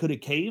probably could have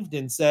caved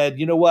and said,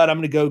 you know what, I'm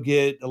going to go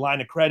get a line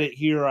of credit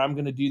here, or I'm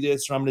going to do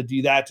this, or I'm going to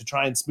do that to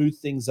try and smooth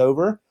things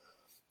over.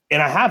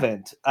 And I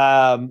haven't.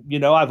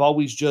 I've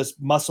always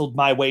just muscled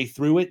my way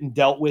through it and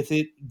dealt with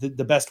it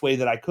the best way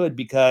that I could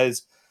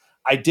because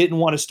I didn't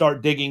want to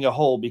start digging a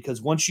hole.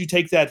 Because once you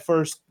take that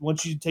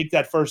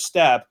first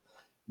step,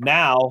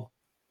 now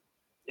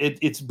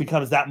it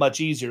becomes that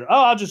much easier.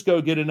 Oh, I'll just go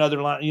get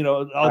another line.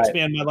 I'll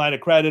expand my line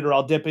of credit, or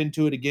I'll dip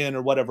into it again,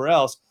 or whatever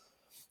else.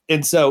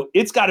 And so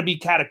it's got to be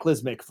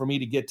cataclysmic for me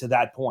to get to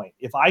that point.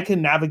 If I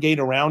can navigate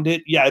around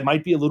it, it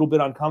might be a little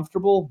bit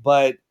uncomfortable,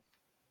 but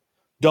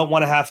don't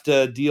want to have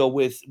to deal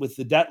with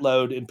the debt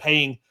load and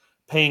paying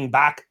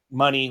back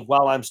money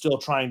while I'm still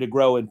trying to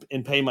grow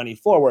and pay money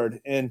forward.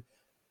 And,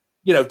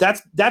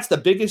 that's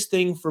the biggest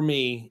thing for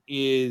me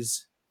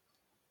is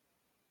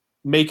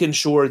making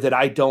sure that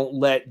I don't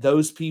let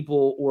those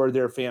people or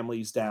their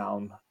families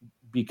down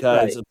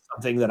because of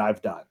something that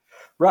I've done.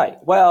 Right.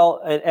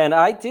 Well, and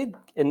I did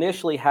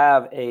initially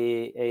have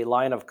a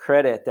line of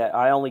credit that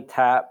I only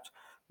tapped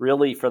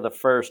really for the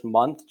first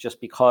month just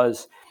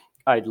because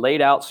I'd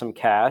laid out some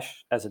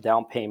cash as a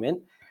down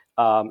payment.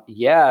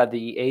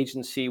 The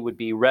agency would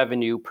be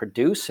revenue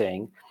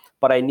producing,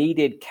 but I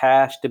needed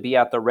cash to be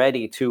at the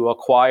ready to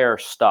acquire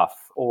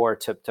stuff or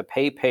to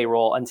pay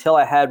payroll until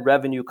I had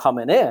revenue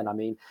coming in. I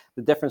mean,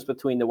 the difference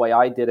between the way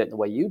I did it and the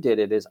way you did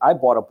it is I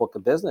bought a book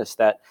of business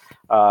that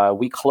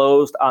we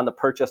closed on the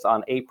purchase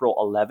on April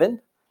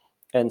 11.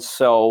 And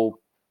so,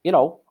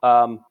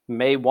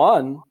 May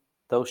 1,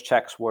 those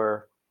checks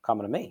were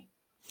coming to me.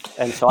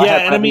 And so I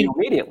had revenue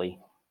immediately.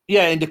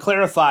 Yeah, and to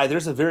clarify,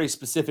 there's a very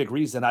specific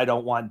reason I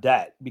don't want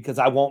debt, because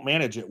I won't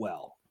manage it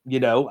well.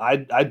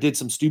 I did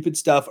some stupid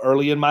stuff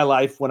early in my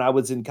life when I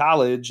was in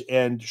college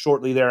and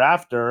shortly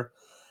thereafter,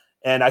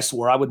 and I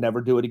swore I would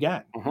never do it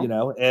again. I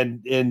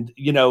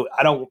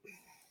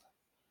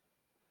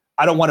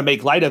don't want to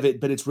make light of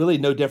it, but it's really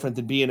no different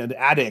than being an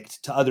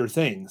addict to other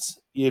things.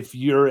 If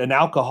you're an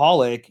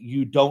alcoholic,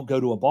 you don't go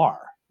to a bar.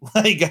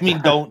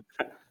 Don't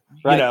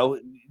right.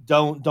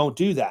 Don't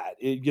do that.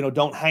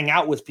 Don't hang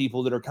out with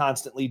people that are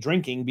constantly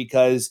drinking,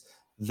 because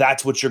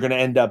that's what you're going to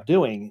end up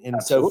doing. And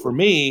Absolutely. So for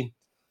me,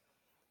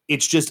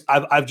 it's just,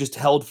 I've just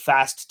held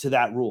fast to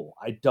that rule.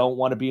 I don't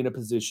want to be in a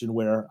position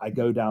where I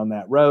go down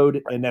that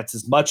road, and that's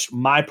as much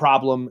my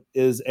problem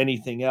as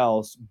anything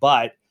else,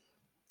 but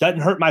doesn't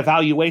hurt my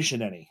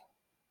valuation any.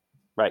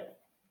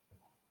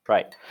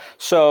 Right.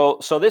 So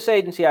this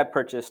agency I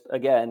purchased,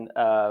 again,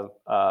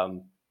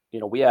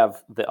 we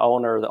have the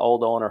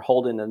old owner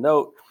holding the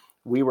note.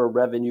 We were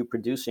revenue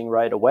producing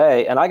right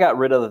away, and I got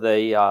rid of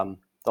the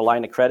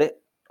line of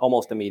credit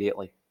almost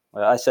immediately.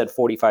 I said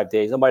 45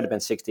 days. It might have been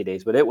 60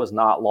 days, but it was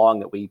not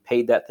long that we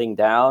paid that thing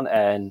down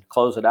and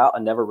closed it out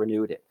and never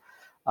renewed it.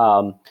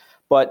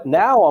 But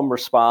now I'm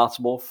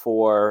responsible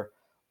for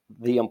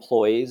the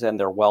employees and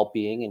their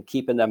well-being and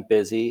keeping them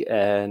busy.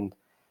 And,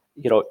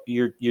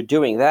 you're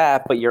doing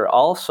that, but you're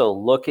also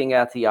looking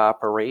at the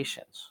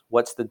operations.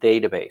 What's the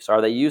database?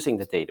 Are they using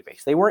the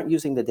database? They weren't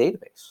using the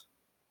database.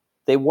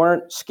 They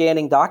weren't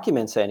scanning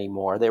documents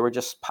anymore. They were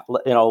just,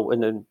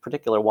 in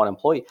particular, one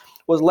employee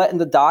was letting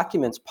the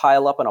documents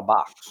pile up in a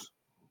box.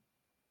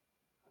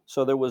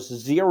 So there was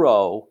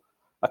zero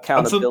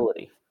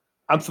accountability.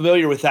 I'm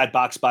familiar with that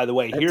box, by the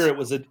way. Here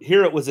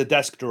it was a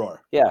desk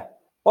drawer. Yeah.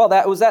 Well,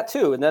 that was that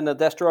too. And then the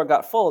desk drawer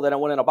got full. Then it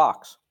went in a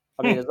box.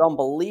 I mean, it's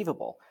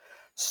unbelievable.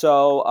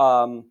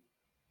 So,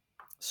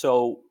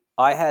 so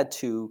I had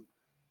to,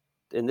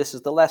 and this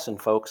is the lesson,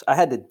 folks. I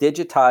had to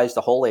digitize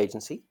the whole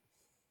agency.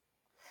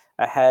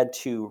 I had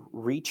to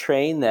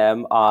retrain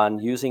them on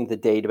using the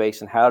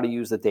database and how to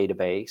use the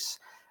database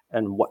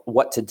and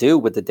what to do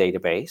with the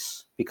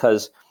database,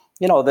 because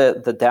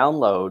the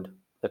download,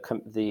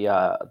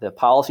 the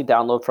policy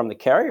download from the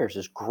carriers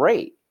is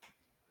great,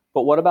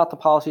 but what about the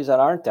policies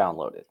that aren't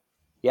downloaded?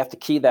 You have to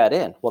key that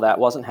in. Well, that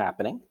wasn't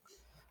happening.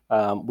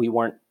 We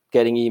weren't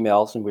getting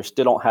emails, and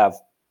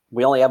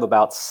we only have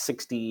about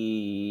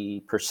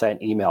 60%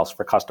 emails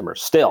for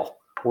customers. Still,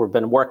 we've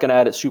been working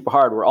at it super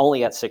hard. We're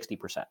only at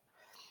 60%.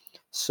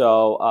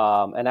 So,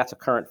 and that's a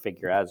current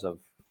figure as of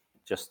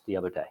just the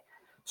other day.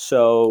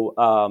 So,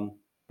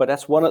 but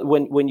that's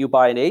when you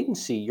buy an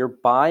agency, you're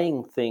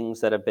buying things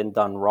that have been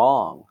done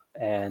wrong.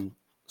 And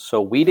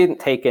so we didn't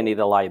take any of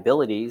the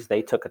liabilities.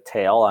 They took a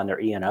tail on their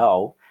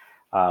E&O.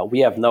 We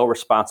have no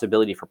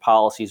responsibility for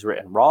policies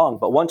written wrong,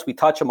 but once we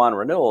touch them on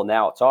renewal,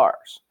 now it's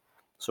ours.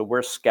 So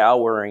we're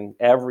scouring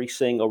every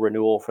single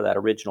renewal for that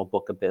original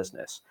book of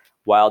business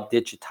while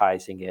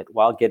digitizing it,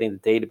 while getting the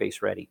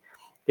database ready.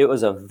 It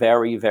was a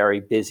very, very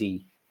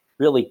busy,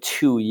 really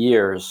 2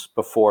 years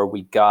before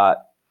we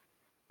got,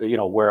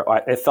 where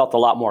it felt a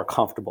lot more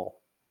comfortable,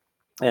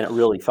 and it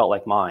really felt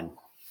like mine.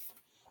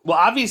 Well,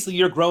 obviously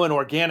you're growing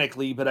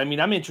organically, but I'm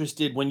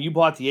interested, when you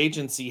bought the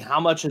agency, how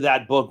much of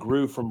that book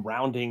grew from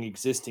rounding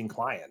existing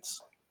clients?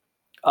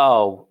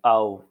 Oh,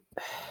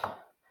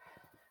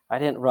 I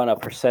didn't run a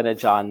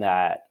percentage on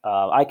that.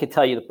 I could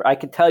tell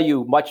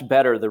you much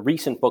better the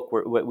recent book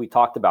we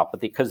talked about, but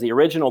because the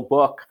original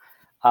book,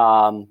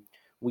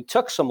 we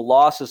took some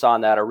losses on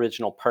that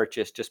original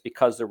purchase just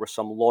because there were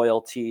some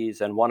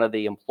loyalties, and one of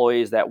the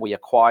employees that we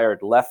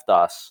acquired left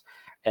us.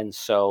 And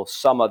so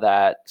some of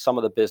the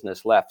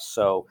business left.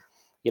 So,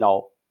 we've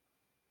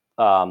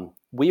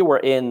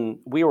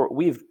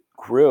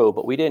grew,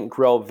 but we didn't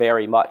grow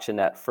very much in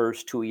that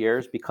first 2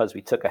 years because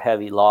we took a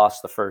heavy loss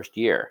the first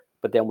year.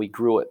 But then we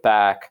grew it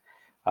back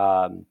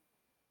to,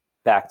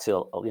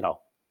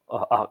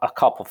 a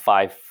couple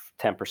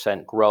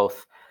 5-10%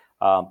 growth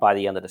by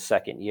the end of the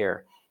second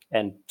year.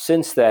 And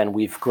since then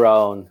we've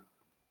grown,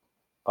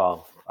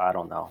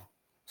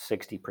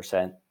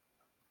 60%.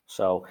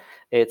 So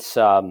it's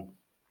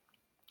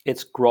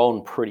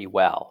grown pretty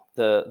well.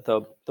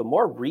 The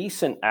more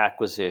recent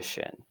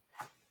acquisition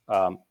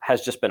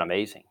has just been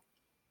amazing.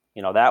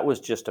 That was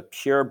just a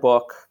pure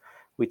book.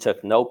 We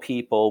took no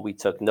people, we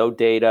took no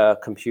data,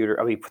 we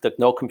took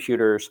no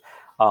computers,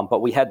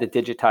 but we had to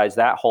digitize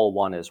that whole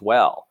one as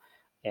well.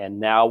 And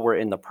now we're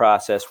in the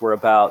process.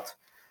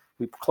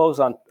 We closed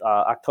on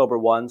October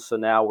 1, so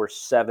now we're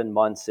 7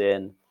 months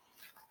in,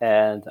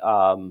 and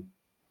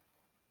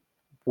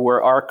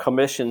where our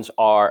commissions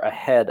are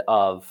ahead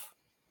of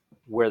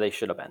where they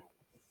should have been.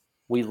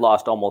 We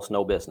lost almost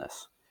no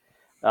business.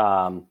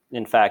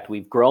 In fact,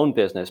 we've grown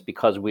business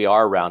because we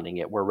are rounding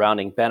it. We're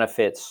rounding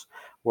benefits.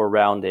 We're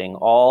rounding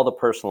all the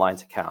personal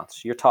lines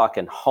accounts. You're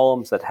talking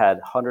homes that had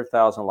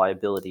 100,000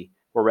 liability.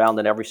 We're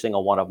rounding every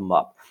single one of them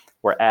up.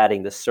 We're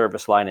adding the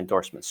service line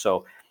endorsements.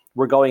 So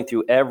we're going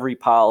through every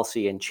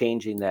policy and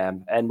changing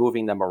them and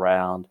moving them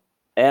around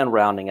and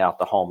rounding out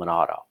the home and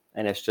auto.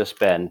 And it's just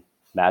been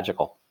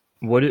magical.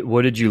 What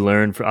did you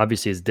learn from,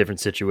 obviously it's a different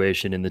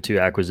situation in the two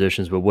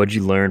acquisitions, but what did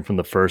you learn from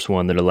the first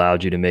one that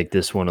allowed you to make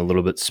this one a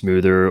little bit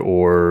smoother,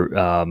 or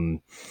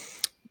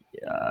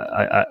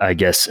I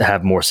guess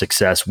have more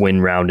success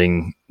when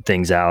rounding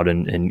things out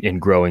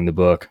and growing the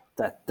book?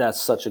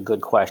 That's such a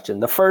good question.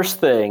 The first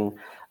thing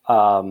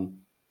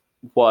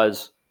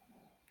was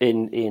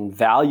in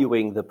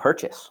valuing the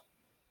purchase.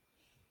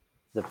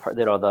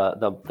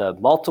 The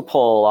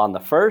multiple on the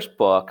first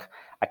book,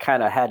 I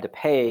kind of had to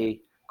pay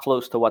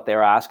close to what they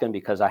were asking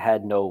because I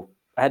had no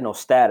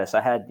status.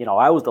 I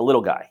was the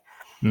little guy.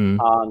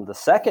 On the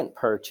second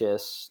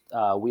purchase,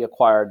 we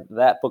acquired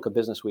that book of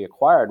business. We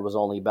acquired was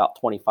only about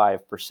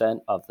 25%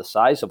 of the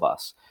size of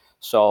us.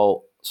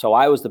 So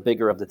I was the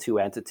bigger of the two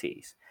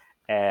entities,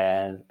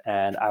 and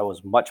I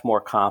was much more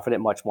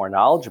confident, much more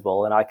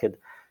knowledgeable, and I could,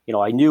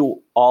 I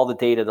knew all the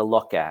data to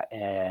look at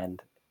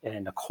and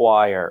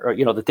acquire, or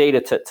the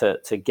data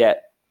to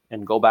get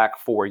and go back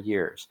 4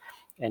 years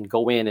and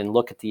go in and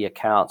look at the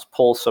accounts,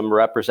 pull some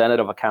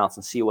representative accounts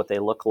and see what they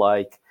look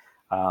like,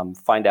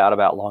 find out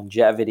about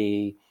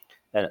longevity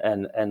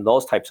and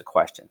those types of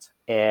questions.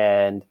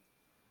 And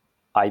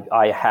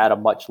I had a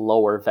much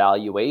lower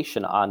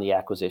valuation on the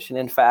acquisition.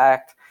 In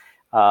fact,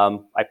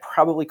 I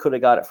probably could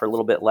have got it for a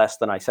little bit less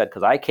than I said,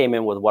 because I came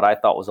in with what I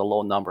thought was a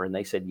low number and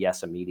they said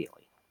yes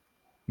immediately.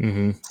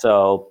 Mm-hmm.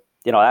 So,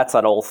 that's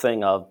that old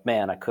thing of,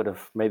 man, I could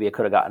have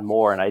gotten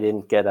more, and I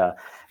didn't get an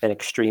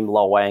extreme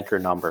low anchor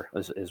number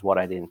is what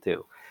I didn't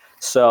do.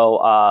 So,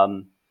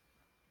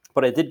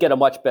 but I did get a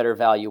much better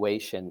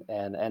valuation,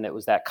 and it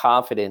was that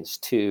confidence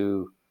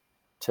to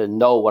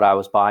know what I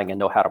was buying and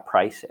know how to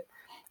price it.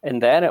 And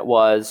then it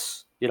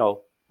was,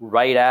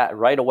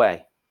 right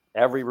away,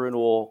 every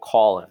renewal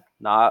calling,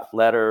 not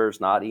letters,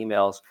 not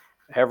emails,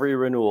 every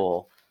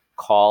renewal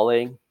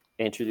calling,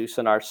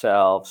 introducing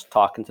ourselves,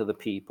 talking to the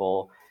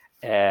people,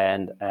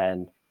 and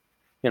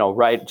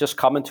just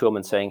coming to them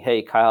and saying,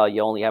 hey, Kyle,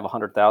 you only have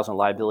 100,000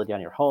 liability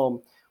on your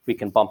home. We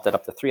can bump that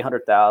up to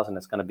 300,000.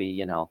 It's going to be,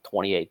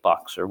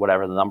 $28 or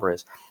whatever the number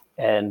is.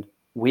 And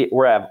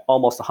we're at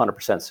almost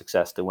 100%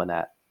 success doing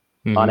that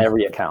on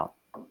every account.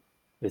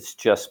 It's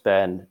just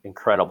been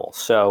incredible.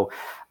 So,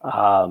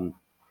 the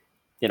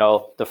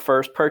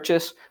first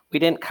purchase, we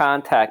didn't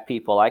contact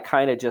people. I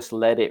kind of just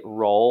let it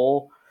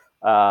roll.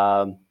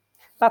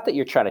 Not that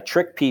you're trying to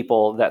trick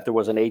people that there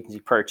was an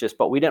agency purchase,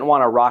 but we didn't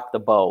want to rock the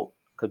boat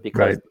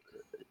because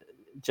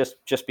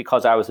just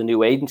because I was a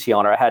new agency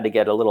owner, I had to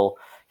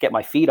get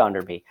my feet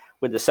under me.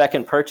 With the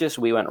second purchase,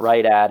 we went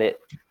right at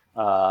it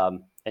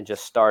and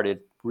just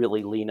started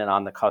really leaning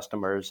on the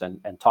customers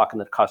and talking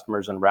to the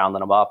customers and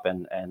rounding them up.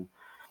 And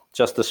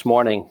just this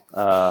morning,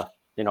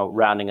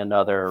 rounding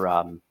another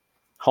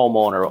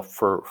homeowner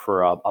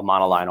for a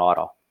monoline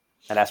auto.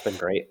 And that's been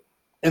great.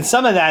 And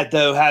some of that,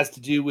 though, has to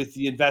do with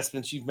the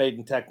investments you've made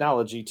in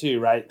technology, too,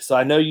 right? So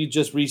I know you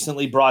just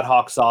recently brought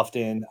Hawksoft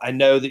in. I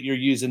know that you're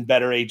using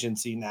Better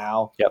Agency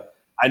now. Yep.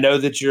 I know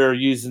that you're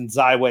using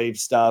Zywave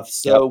stuff.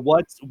 So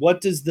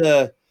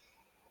yep.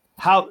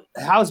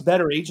 How's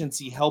Better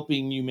Agency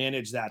helping you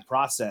manage that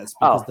process?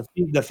 Because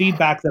the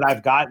feedback that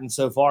I've gotten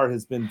so far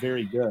has been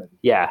very good.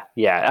 Yeah.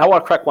 I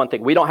want to correct one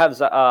thing. We don't have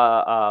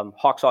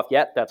Hawksoft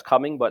yet. That's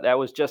coming, but that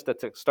was just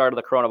at the start of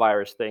the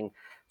coronavirus thing.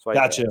 So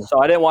gotcha.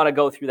 So I didn't want to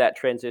go through that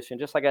transition,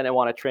 just like I didn't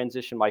want to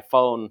transition my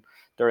phone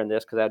during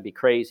this because that'd be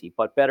crazy.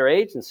 But Better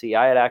Agency,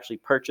 I had actually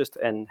purchased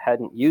and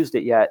hadn't used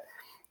it yet.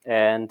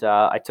 And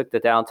I took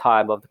the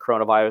downtime of the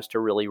coronavirus to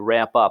really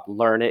ramp up,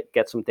 learn it,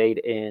 get some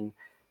data in,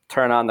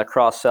 turn on the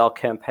cross-sell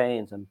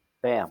campaigns, and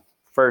bam,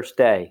 first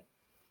day,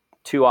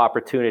 2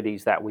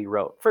 opportunities that we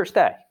wrote. First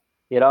day,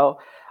 as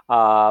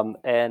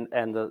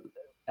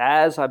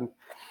I'm,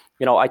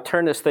 I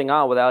turned this thing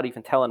on without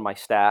even telling my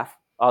staff,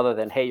 other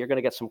than, hey, you're going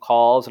to get some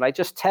calls. And I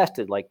just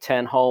tested like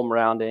 10 home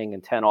rounding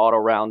and 10 auto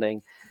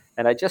rounding.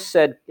 And I just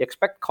said,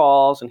 expect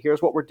calls, and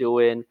here's what we're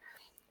doing.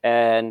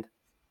 And,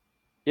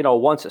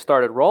 once it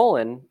started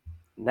rolling,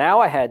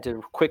 now I had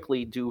to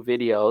quickly do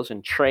videos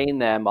and train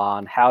them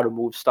on how to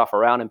move stuff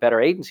around in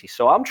Better Agency.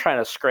 So I'm trying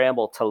to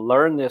scramble to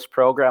learn this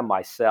program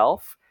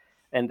myself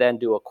and then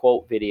do a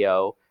quote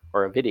video,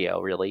 or a video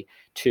really,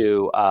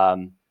 to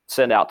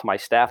send out to my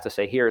staff to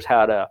say, here's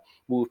how to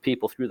move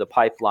people through the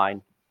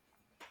pipeline.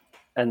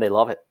 And they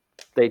love it.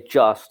 They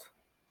just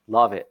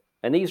love it.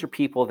 And these are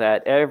people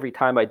that every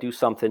time I do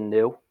something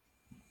new,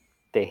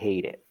 they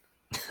hate it.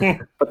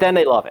 But then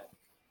they love it.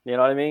 You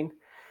know what I mean?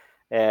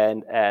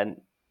 And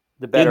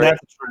the Better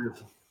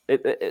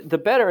the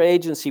Better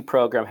Agency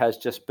program has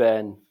just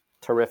been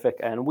terrific.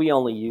 And we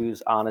only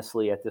use,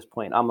 honestly, at this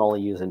point, I'm only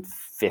using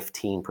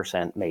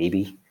 15%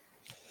 maybe.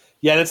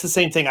 Yeah, that's the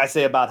same thing I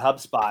say about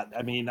HubSpot.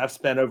 I mean, I've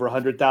spent over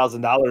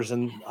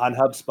 $100,000 on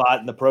HubSpot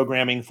and the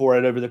programming for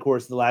it over the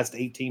course of the last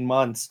 18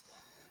 months.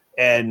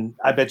 And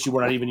I bet you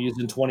we're not even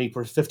using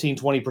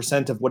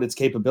 20% of what its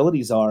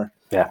capabilities are.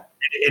 Yeah.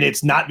 And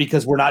it's not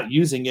because we're not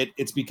using it.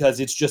 It's because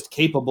it's just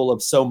capable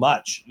of so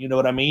much. You know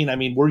what I mean? I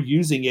mean, we're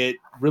using it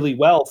really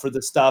well for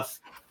the stuff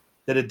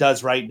that it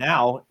does right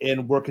now.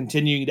 And we're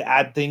continuing to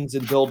add things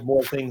and build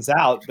more things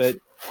out. But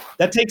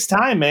that takes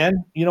time,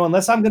 man. You know,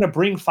 unless I'm going to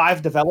bring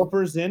 5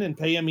 developers in and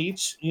pay them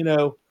each, you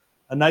know,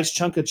 a nice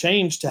chunk of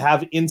change to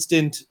have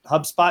instant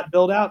HubSpot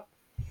build out,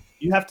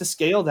 you have to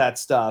scale that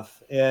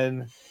stuff.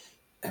 And,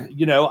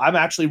 you know, I'm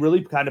actually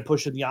really kind of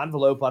pushing the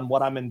envelope on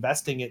what I'm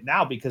investing it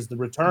now because the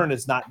return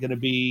is not going to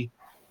be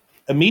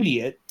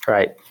immediate.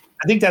 Right.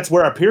 I think that's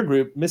where our peer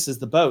group misses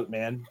the boat,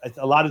 man.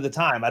 A lot of the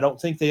time, I don't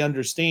think they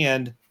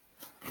understand.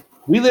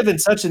 We live in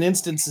such an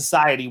instant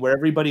society where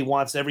everybody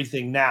wants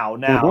everything now,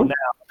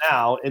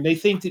 and they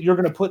think that you're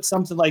going to put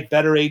something like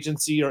Better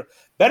Agency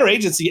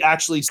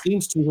actually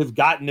seems to have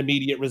gotten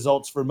immediate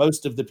results for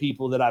most of the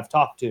people that I've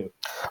talked to.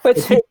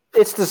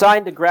 It's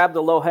designed to grab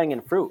the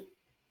low-hanging fruit.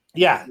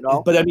 Yeah, you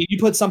know? But I mean, you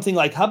put something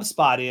like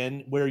HubSpot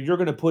in where you're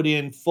going to put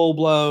in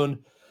full-blown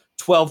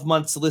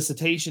 12-month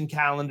solicitation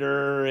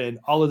calendar and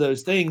all of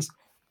those things.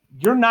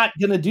 You're not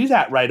going to do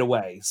that right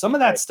away. Some of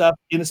that stuff,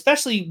 and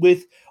especially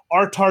with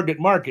our target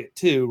market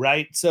too,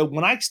 right? So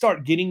when I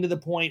start getting to the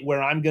point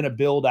where I'm going to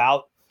build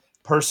out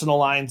personal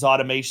lines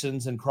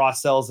automations and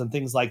cross sells and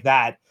things like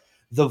that,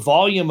 the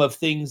volume of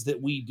things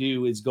that we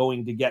do is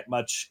going to get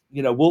much,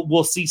 you know,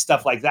 we'll see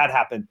stuff like that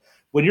happen.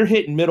 When you're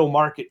hitting middle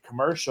market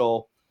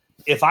commercial,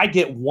 if I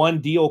get one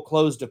deal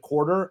closed a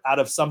quarter out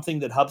of something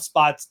that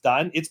HubSpot's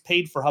done, it's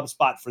paid for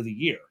HubSpot for the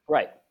year.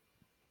 Right.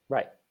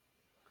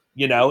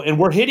 You know, and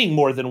we're hitting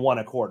more than one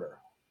a quarter.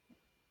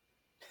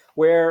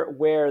 Where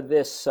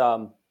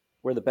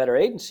the Better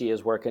Agency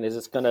is working is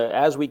it's going to,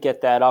 as we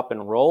get that up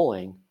and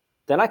rolling,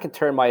 then I can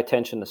turn my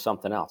attention to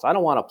something else. I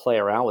don't want to play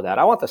around with that.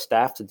 I want the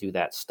staff to do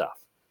that stuff.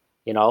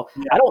 You know,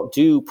 I don't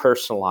do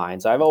personal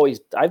lines. I've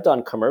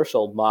done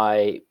commercial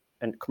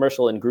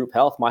in group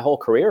health my whole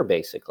career,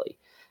 basically.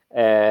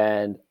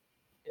 And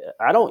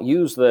I don't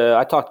use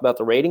I talked about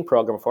the rating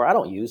program before. I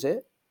don't use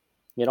it.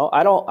 You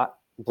know,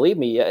 believe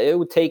me, it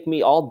would take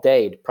me all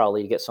day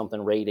to get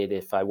something rated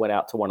if I went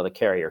out to one of the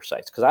carrier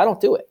sites, because I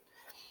don't do it.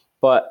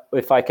 But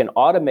if I can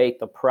automate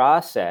the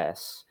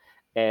process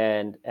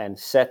and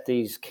set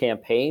these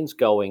campaigns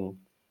going,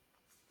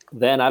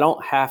 then I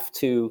don't have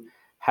to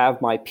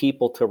have my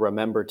people to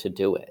remember to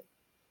do it,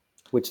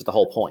 which is the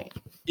whole point.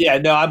 Yeah,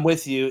 no, I'm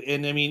with you.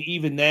 And I mean,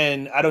 even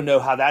then, I don't know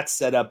how that's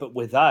set up, but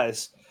with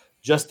us,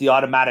 just the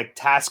automatic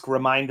task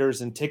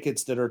reminders and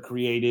tickets that are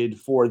created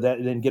for that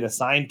and then get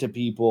assigned to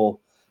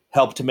people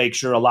help to make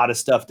sure a lot of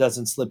stuff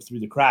doesn't slip through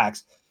the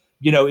cracks.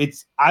 You know,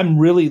 I'm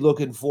really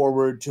looking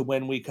forward to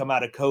when we come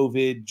out of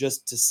COVID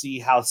just to see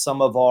how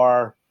some of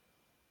our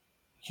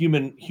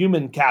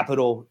human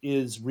capital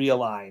is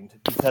realigned,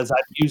 because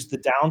I've used the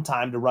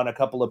downtime to run a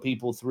couple of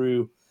people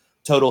through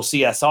total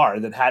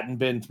CSR that hadn't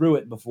been through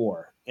it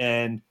before.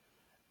 And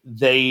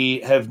they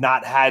have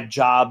not had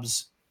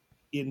jobs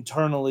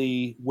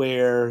internally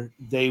where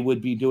they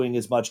would be doing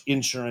as much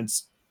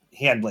insurance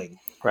handling.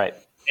 Right.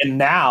 And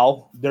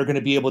now they're going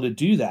to be able to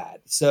do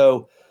that.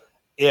 So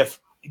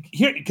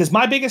because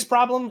my biggest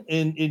problem,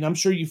 and I'm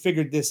sure you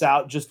figured this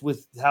out just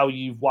with how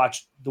you've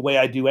watched the way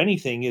I do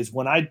anything, is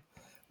when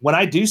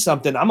I do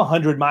something, I'm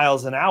 100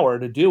 miles an hour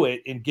to do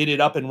it and get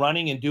it up and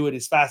running and do it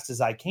as fast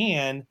as I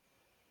can.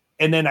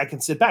 And then I can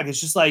sit back.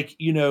 It's just like,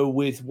 you know,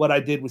 with what I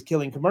did with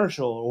Killing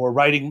Commercial or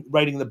writing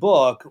the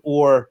book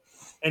or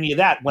any of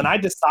that. When I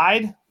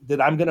decide that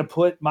I'm going to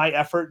put my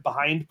effort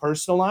behind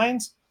personal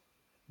lines,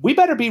 we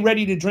better be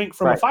ready to drink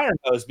from a fire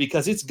hose,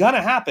 because it's going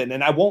to happen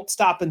and I won't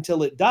stop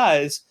until it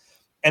does.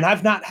 And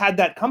I've not had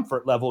that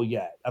comfort level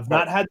yet. I've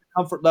not had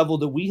the comfort level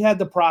that we had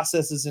the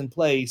processes in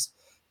place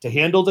to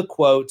handle the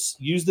quotes,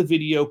 use the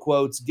video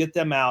quotes, get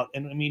them out.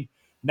 And I mean,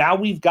 now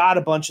we've got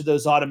a bunch of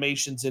those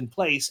automations in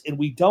place, and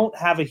we don't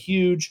have a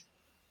huge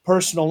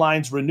personal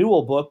lines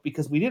renewal book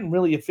because we didn't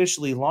really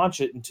officially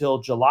launch it until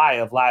July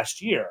of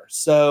last year.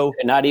 So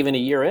and not even a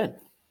year in.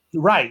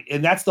 Right.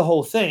 And that's the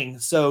whole thing.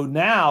 So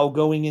now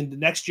going into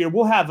next year,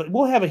 we'll have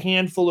a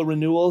handful of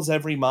renewals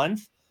every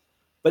month,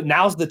 but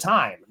now's the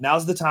time.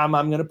 Now's the time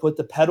I'm going to put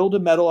the pedal to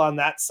metal on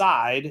that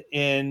side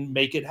and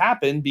make it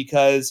happen,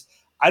 because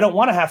I don't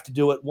want to have to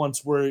do it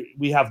once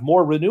we have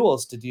more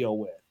renewals to deal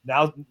with.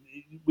 Now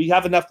we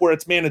have enough where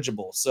it's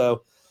manageable.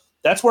 So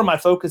that's where my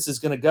focus is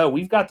going to go.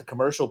 We've got the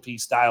commercial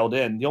piece dialed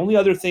in. The only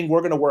other thing we're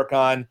going to work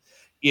on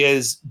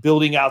is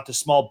building out the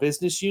small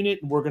business unit.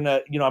 And we're going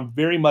to, I'm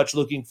very much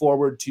looking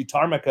forward to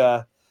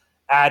Tarmica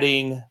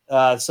adding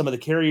some of the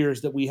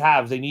carriers that we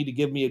have. They need to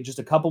give me just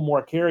a couple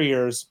more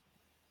carriers,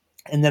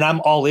 and then I'm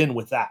all in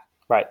with that.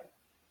 Right.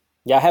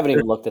 Yeah, I haven't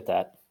even looked at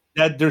that.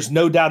 There's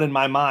no doubt in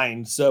my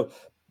mind. So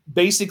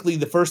basically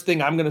the first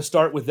thing I'm going to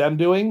start with them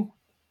doing,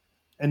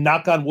 and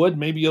knock on wood,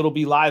 maybe it'll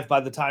be live by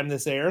the time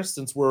this airs,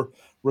 since we're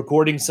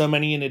recording so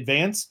many in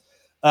advance.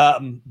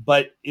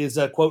 but is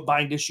a quote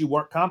bind issue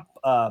work comp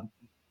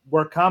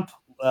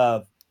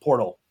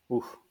portal.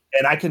 Oof.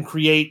 And I can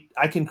create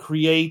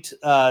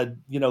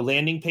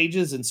landing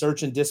pages and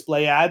search and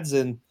display ads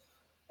and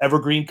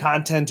evergreen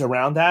content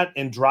around that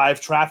and drive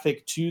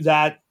traffic to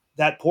that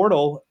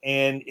portal,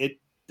 and it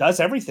does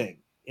everything.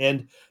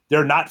 And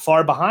they're not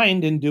far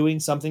behind in doing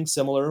something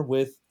similar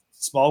with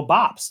small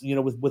bops,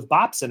 with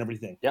bops and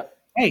everything. Yep.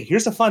 Hey,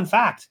 here's a fun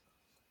fact.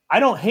 I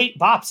don't hate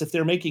bops if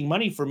they're making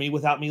money for me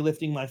without me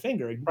lifting my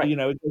finger. Right.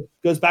 It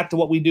goes back to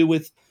what we do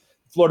with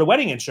Florida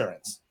wedding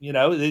insurance.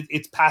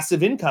 It's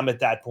passive income at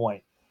that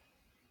point.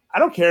 I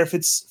don't care if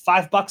it's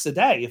 $5 a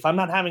day. If I'm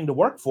not having to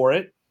work for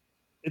it,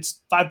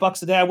 it's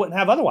 $5 a day I wouldn't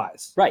have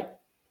otherwise. Right.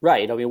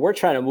 I mean, we're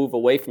trying to move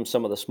away from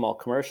some of the small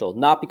commercial,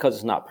 not because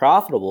it's not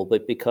profitable,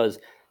 but because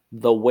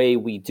the way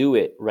we do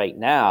it right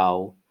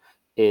now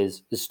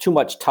is too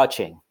much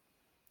touching.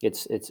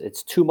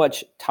 It's too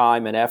much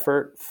time and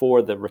effort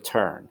for the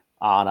return.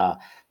 On a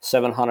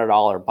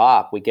 $700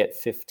 BOP, we get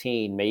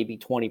 15, maybe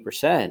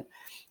 20%.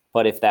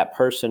 But if that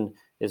person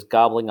is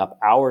gobbling up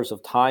hours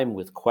of time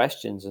with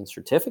questions and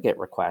certificate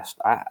requests,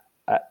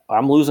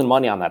 I'm losing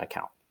money on that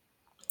account.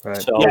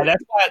 Right. So, yeah,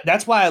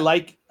 that's why I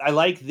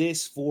like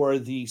this for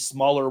the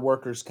smaller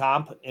workers'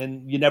 comp,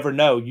 and you never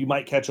know, you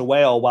might catch a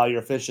whale while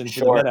you're fishing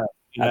for the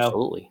minnow.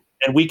 Absolutely.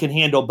 And we can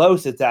handle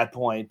both at that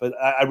point. But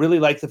I really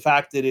like the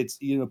fact that it's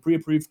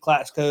pre-approved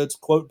class codes,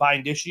 quote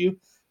bind issue.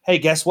 Hey,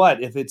 guess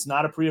what? If it's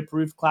not a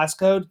pre-approved class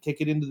code,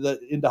 kick it into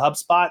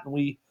HubSpot, and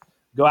we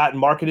go out and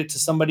market it to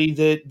somebody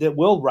that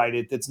will write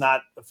it. That's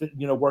not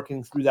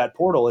working through that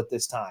portal at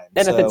this time.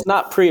 And if it's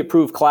not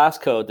pre-approved class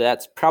code,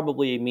 that's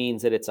probably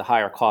means that it's a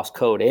higher cost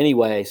code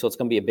anyway. So it's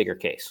going to be a bigger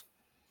case.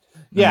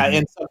 Yeah,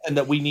 and something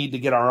that we need to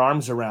get our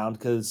arms around,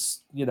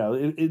 because I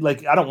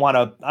don't want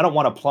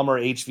a plumber,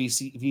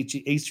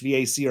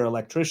 HVAC, or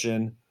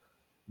electrician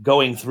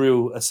going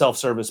through a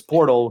self-service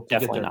portal to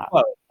Definitely get their not.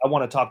 quote. I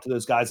want to talk to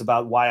those guys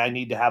about why I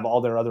need to have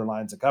all their other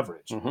lines of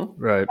coverage.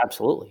 Mm-hmm. Right.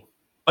 Absolutely.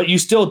 But you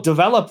still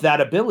develop that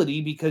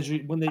ability, because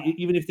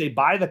even if they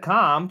buy the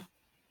comp,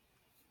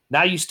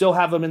 now you still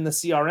have them in the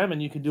CRM,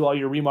 and you can do all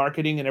your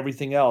remarketing and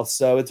everything else.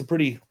 So it's a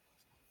pretty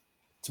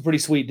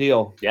sweet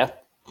deal. Yeah.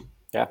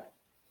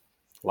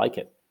 Like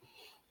it.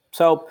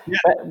 So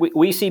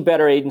we see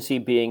Better Agency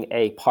being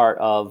a part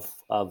of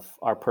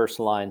our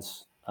personal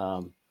lines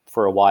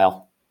for a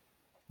while.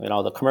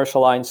 The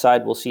commercial line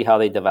side, we'll see how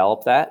they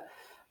develop that.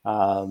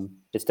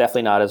 It's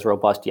definitely not as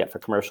robust yet for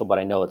commercial, but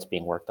I know it's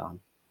being worked on.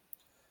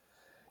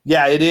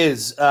 Yeah, it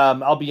is.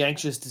 I'll be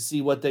anxious to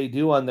see what they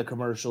do on the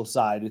commercial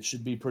side. It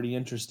should be pretty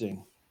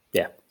interesting.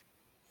 Yeah,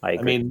 I agree.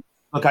 I mean,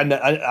 look, I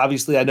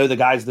know the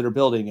guys that are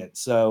building it,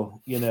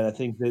 so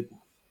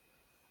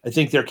I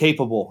think they're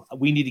capable.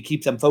 We need to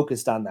keep them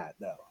focused on that,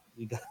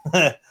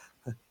 though.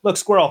 Look,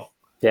 squirrel.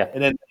 Yeah,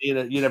 and then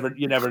you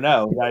never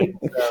know, right?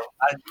 So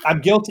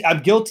I'm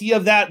guilty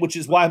of that, which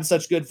is why I'm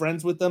such good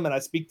friends with them, and I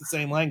speak the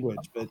same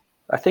language. But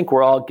I think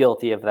we're all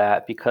guilty of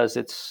that, because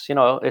it's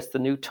it's the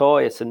new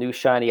toy, it's a new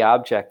shiny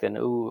object, and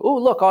ooh,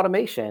 look,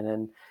 automation,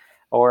 and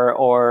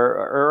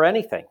or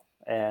anything,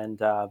 and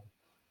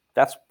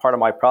that's part of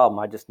my problem.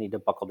 I just need to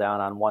buckle down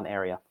on one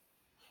area.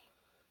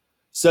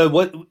 So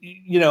what,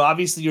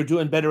 obviously you're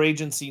doing Better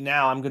Agency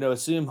now. I'm going to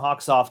assume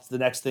Hawksoft's the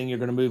next thing you're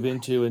going to move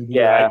into and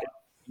do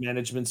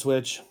management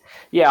switch.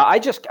 Yeah,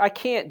 I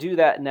can't do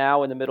that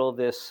now in the middle of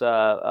this.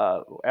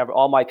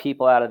 All my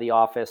people out of the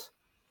office.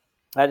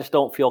 I just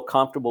don't feel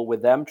comfortable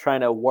with them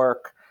trying to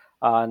work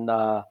on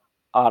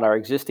our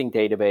existing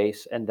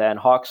database, and then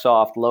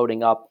Hawksoft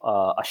loading up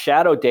a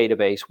shadow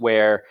database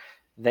where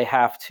they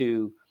have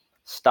to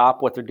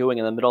stop what they're doing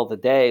in the middle of the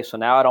day. So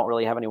now I don't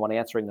really have anyone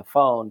answering the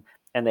phone,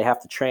 and they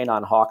have to train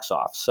on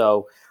Hawksoft.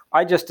 So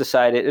I just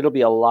decided it'll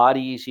be a lot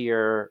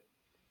easier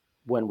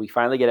when we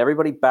finally get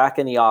everybody back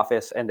in the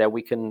office, and that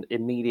we can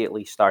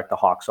immediately start the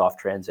Hawksoft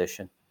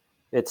transition.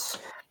 It's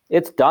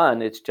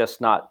done. It's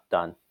just not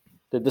done.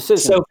 The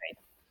decision is made.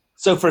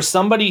 So for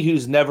somebody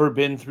who's never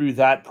been through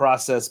that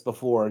process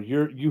before,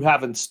 you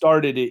haven't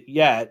started it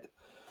yet.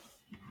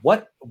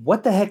 What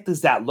the heck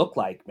does that look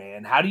like,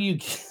 man? How do you?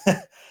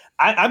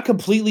 I'm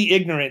completely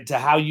ignorant to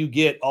how you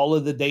get all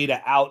of the data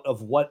out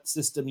of what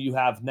system you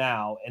have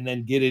now and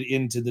then get it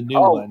into the new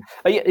one.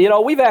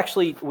 We've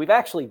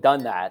actually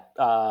done that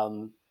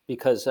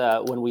because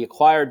when we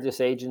acquired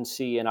this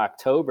agency in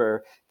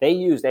October, they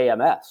used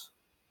AMS.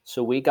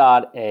 So we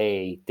got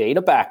a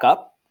data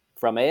backup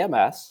from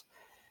AMS,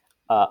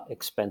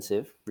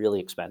 expensive, really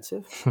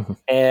expensive,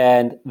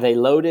 and they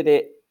loaded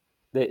it.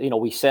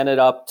 We sent it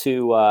up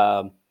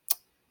to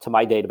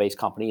my database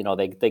company.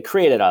 They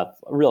created a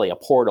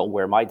portal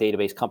where my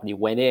database company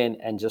went in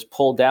and just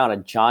pulled down a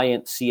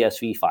giant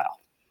CSV file.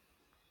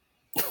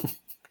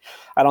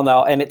 I don't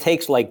know. And it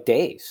takes like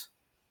days,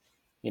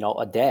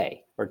 a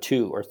day or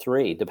 2 or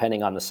 3,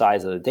 depending on the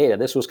size of the data.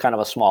 This was kind of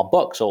a small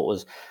book, so it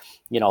was,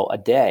 a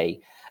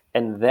day.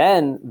 And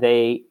then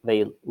they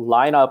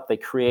line up, they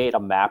create a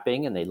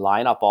mapping, and they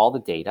line up all the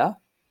data,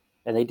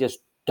 and they just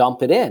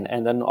dump it in.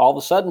 And then all of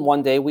a sudden,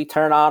 one day we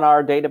turn on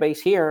our database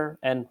here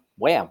and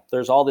wham,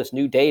 there's all this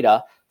new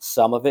data,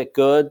 some of it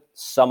good,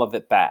 some of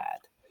it bad.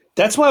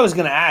 That's why I was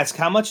going to ask,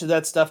 how much of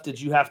that stuff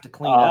did you have to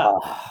clean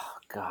up?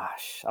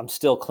 Gosh, I'm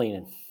still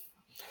cleaning.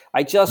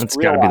 That's got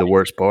to be the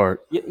worst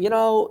part.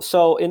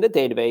 So in the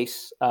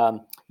database,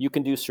 you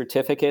can do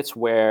certificates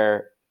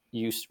where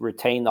you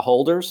retain the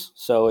holders.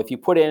 So if you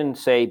put in,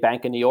 say,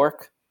 Bank of New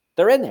York,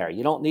 they're in there.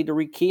 You don't need to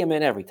rekey them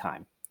in every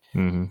time.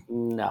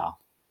 Mm-hmm.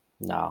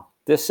 No.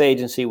 This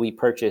agency we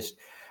purchased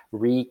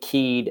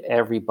rekeyed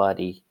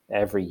everybody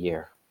every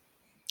year.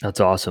 That's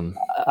awesome.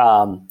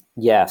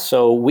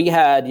 So we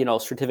had,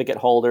 certificate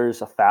holders,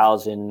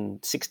 1,000,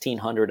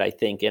 1,600, I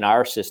think, in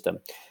our system.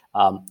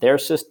 Their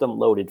system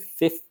loaded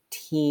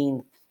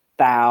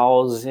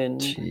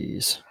 15,000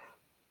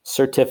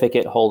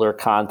 certificate holder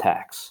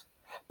contacts.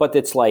 But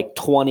it's like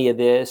 20 of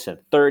this and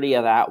 30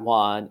 of that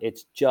one.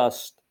 It's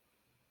just...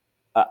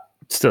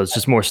 Still, it's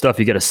just more stuff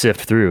you got to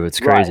sift through. It's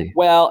crazy. Right.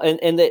 Well,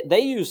 and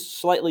they use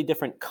slightly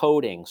different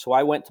coding. So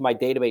I went to my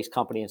database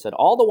company and said,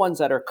 all the ones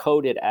that are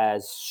coded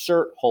as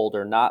cert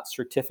holder, not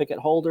certificate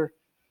holder,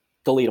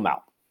 delete them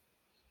out.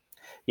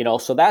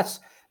 So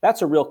that's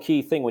a real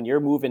key thing when you're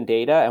moving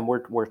data, and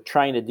we're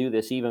trying to do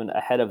this even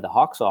ahead of the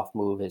Hawksoft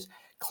move, is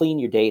clean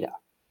your data.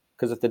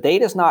 Because if the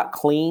data is not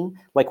clean,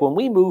 like when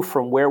we move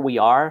from where we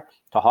are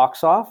to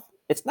Hawksoft,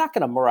 it's not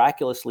going to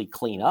miraculously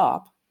clean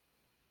up.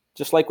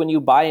 Just like when you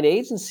buy an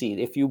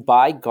agency, if you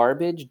buy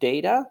garbage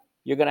data,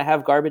 you're going to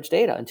have garbage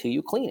data until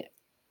you clean it.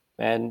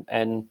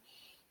 And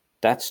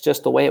that's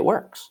just the way it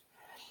works.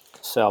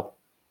 So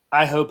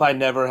I hope I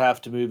never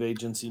have to move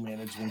agency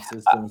management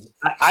systems.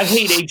 I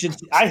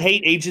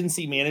hate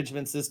agency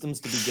management systems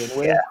to begin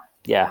with.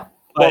 Yeah.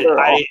 But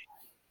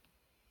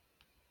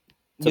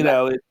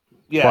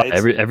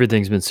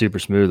everything's been super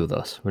smooth with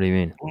us. What do you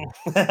mean?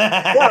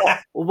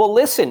 Well,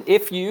 listen,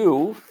 if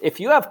you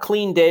have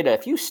clean data,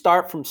 if you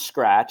start from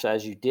scratch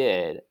as you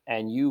did,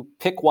 and you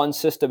pick one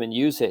system and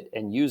use it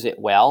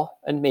well,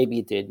 and maybe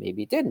it did,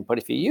 maybe it didn't, but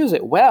if you use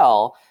it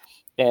well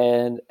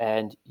and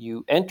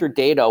you enter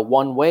data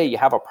one way, you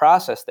have a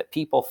process that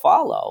people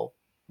follow,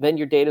 then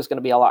your data is going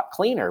to be a lot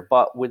cleaner.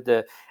 But with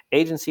the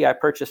agency I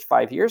purchased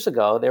 5 years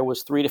ago, there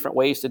was 3 different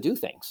ways to do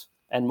things,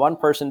 and one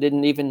person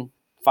didn't even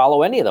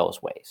follow any of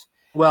those ways.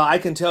 Well, I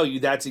can tell you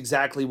that's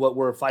exactly what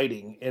we're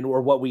fighting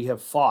or what we have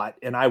fought.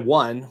 And I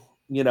won,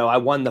 I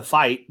won the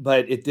fight.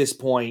 But at this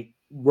point,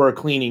 we're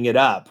cleaning it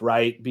up,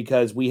 right?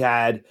 Because we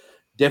had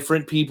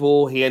different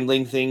people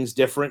handling things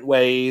different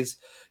ways.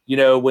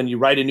 When you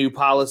write a new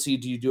policy,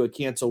 do you do a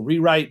cancel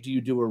rewrite? Do you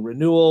do a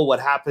renewal?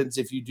 What happens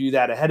if you do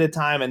that ahead of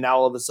time and now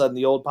all of a sudden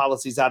the old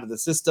policy's out of the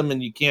system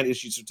and you can't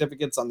issue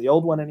certificates on the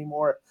old one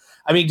anymore?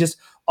 I mean, just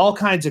all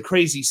kinds of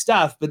crazy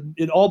stuff, but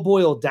it all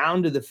boiled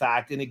down to the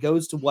fact, and it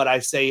goes to what I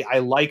say I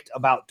liked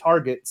about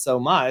Target so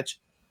much,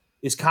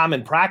 is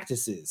common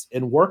practices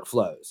and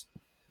workflows.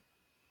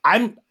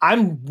 I'm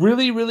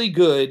really, really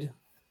good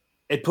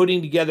at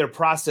putting together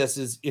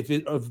processes if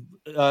it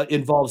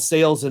involves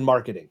sales and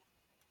marketing.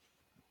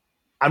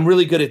 I'm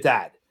really good at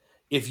that.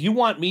 If you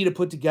want me to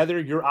put together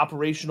your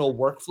operational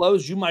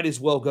workflows, you might as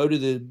well go to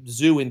the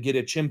zoo and get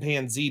a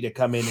chimpanzee to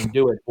come in and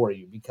do it for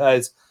you,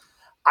 because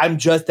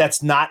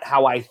that's not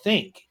how I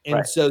think. And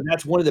right. So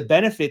that's one of the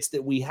benefits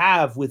that we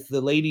have with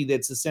the lady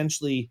that's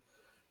essentially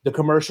the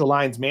commercial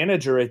lines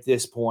manager at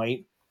this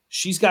point.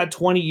 She's got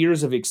 20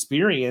 years of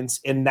experience,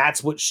 and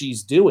that's what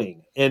she's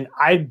doing. And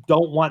I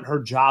don't want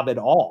her job at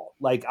all.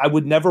 Like, I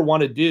would never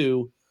want to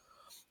do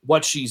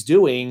what she's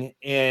doing.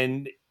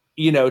 And,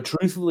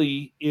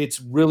 truthfully, it's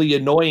really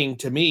annoying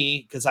to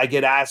me because I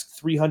get asked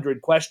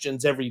 300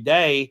 questions every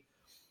day,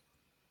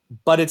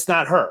 but it's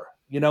not her.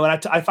 And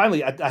I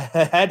finally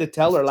had to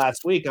tell her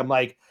last week, I'm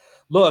like,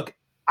 look,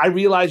 I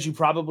realize you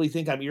probably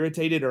think I'm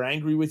irritated or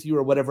angry with you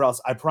or whatever else.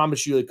 I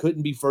promise you it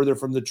couldn't be further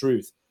from the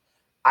truth.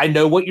 I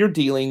know what you're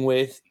dealing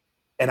with,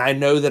 and I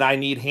know that I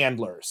need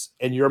handlers,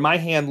 and you're my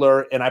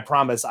handler. And I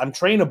promise I'm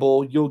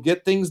trainable. You'll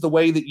get things the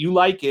way that you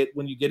like it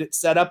when you get it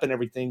set up and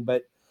everything.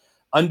 But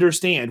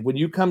understand, when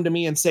you come to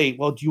me and say,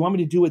 well, do you want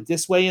me to do it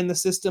this way in the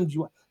system?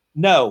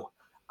 No.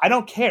 I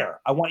don't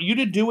care. I want you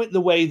to do it the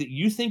way that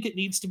you think it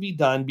needs to be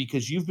done,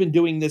 because you've been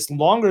doing this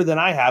longer than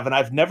I have, and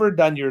I've never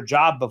done your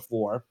job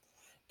before.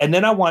 And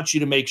then I want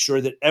you to make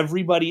sure that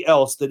everybody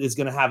else that is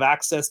going to have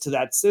access to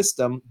that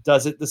system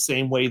does it the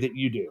same way that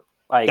you do.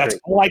 That's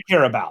all I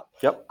care about.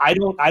 Yep. I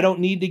don't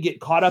need to get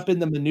caught up in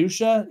the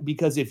minutia,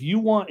 because if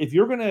you're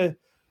going to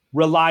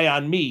rely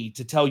on me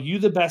to tell you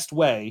the best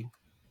way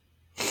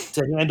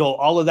to handle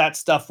all of that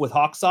stuff with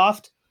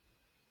Hawksoft,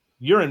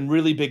 you're in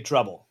really big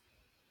trouble.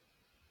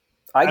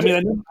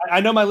 I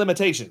know my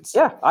limitations.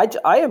 Yeah,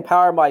 I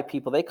empower my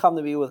people. They come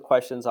to me with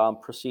questions on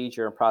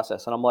procedure and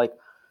process, and I'm like,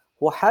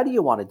 well, how do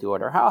you want to do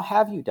it, or how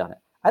have you done it?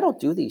 I don't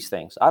do these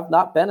things. I've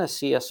not been a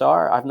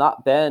CSR. I've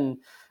not been,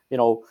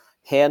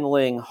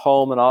 handling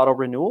home and auto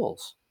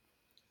renewals.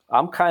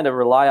 I'm kind of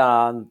rely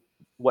on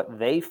what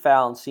they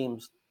found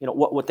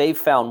what they've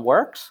found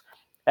works,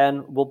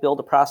 and we'll build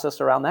a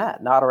process around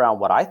that, not around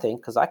what I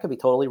think, because I could be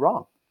totally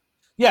wrong.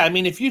 Yeah, I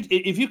mean, if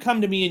you come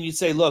to me and you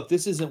say, look,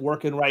 this isn't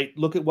working right,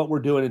 look at what we're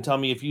doing and tell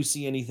me if you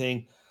see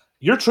anything,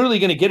 you're truly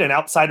going to get an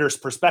outsider's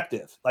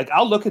perspective. Like,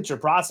 I'll look at your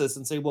process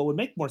and say, well, it would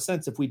make more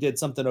sense if we did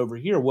something over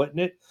here, wouldn't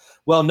it?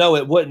 Well, no,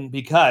 it wouldn't,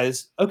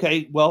 because,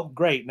 okay, well,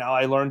 great. Now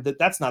I learned that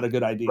that's not a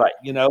good idea,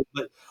 right.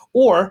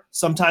 Or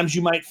sometimes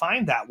you might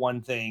find that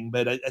one thing.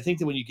 But I think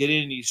that when you get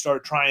in and you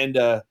start trying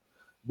to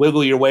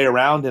wiggle your way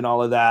around and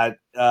all of that,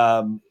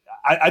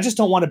 I just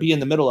don't want to be in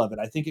the middle of it.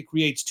 I think it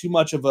creates too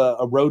much of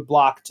a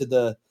roadblock to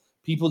the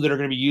people that are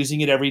going to be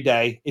using it every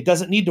day. It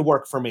doesn't need to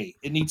work for me.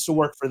 It needs to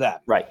work for them.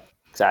 Right.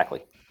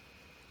 Exactly.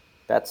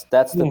 That's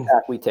the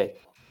path we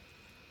take.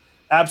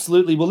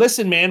 Absolutely. Well,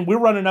 listen, man, we're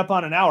running up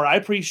on an hour. I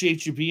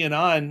appreciate you being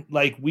on.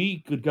 Like, we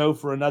could go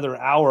for another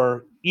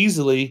hour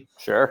easily.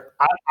 Sure.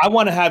 I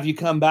want to have you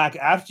come back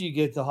after you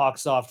get the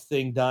Hawksoft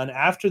thing done,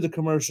 after the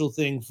commercial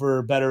thing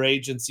for Better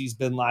Agency's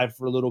been live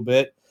for a little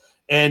bit.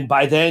 And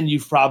by then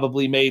you've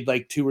probably made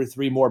like 2 or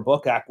 3 more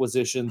book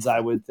acquisitions,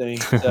 I would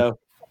think. So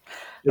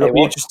it'll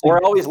be interesting.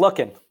 We're always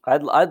looking.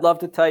 I'd love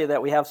to tell you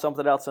that we have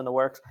something else in the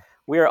works.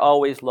 We're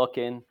always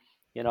looking.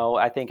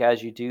 I think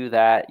as you do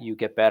that, you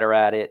get better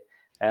at it.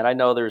 And I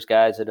know there's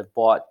guys that have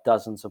bought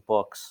dozens of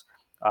books.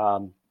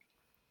 I'd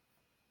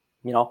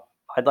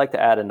like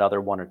to add another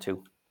 1 or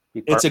 2.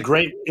 It's a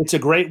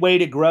great way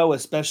to grow,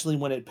 especially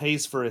when it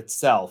pays for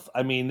itself.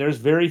 I mean, there's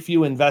very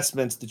few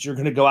investments that you're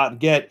going to go out and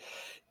get,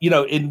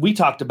 and we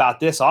talked about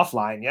this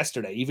offline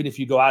yesterday. Even if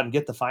you go out and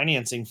get the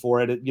financing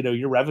for it,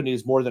 your revenue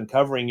is more than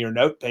covering your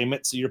note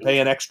payment. So you're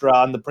paying extra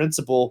on the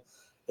principal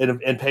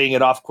and paying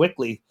it off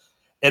quickly.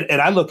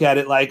 And I look at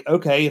it like,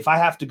 okay, if I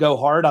have to go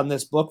hard on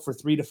this book for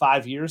 3 to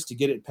 5 years to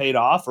get it paid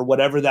off, or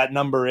whatever that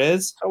number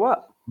is, so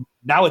what?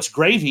 Now it's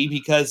gravy,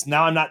 because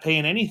now I'm not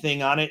paying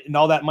anything on it, and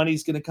all that money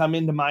is going to come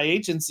into my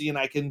agency, and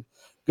I can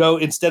go,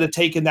 instead of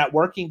taking that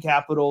working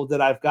capital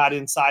that I've got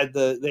inside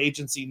the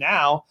agency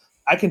now,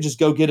 I can just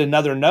go get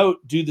another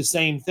note, do the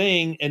same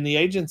thing, and the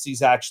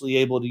agency's actually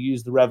able to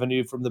use the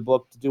revenue from the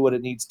book to do what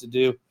it needs to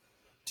do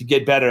to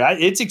get better.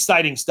 It's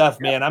exciting stuff,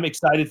 man. I'm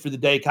excited for the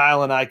day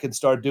Kyle and I can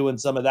start doing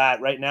some of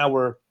that. Right now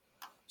we're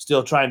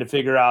still trying to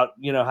figure out,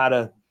 how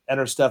to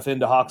enter stuff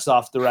into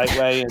Hawksoft the right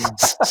way. And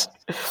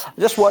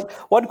just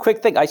one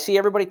quick thing. I see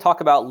everybody talk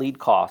about lead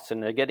costs,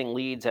 and they're getting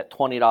leads at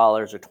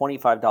 $20 or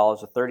 $25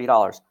 or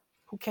 $30.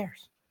 Who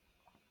cares?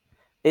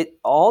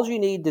 All you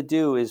need to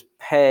do is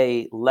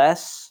pay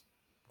less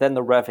than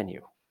the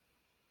revenue.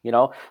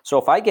 So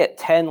if I get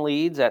 10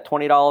 leads at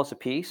 $20 a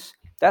piece,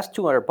 that's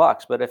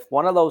 $200. But if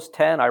one of those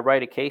 10, I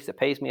write a case that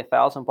pays me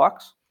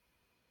 $1,000,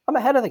 I'm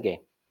ahead of the game.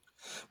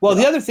 Well,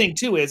 the other thing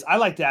too is I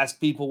like to ask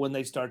people when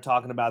they start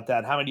talking about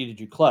that, how many did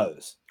you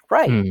close?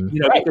 Right.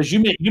 Right. Because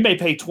you may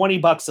pay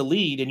 $20 a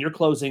lead and you're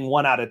closing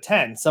 1 out of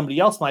 10. Somebody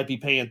else might be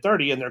paying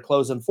 30 and they're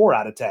closing 4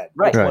 out of 10.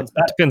 Right.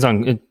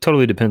 It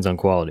totally depends on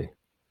quality.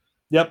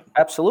 Yep.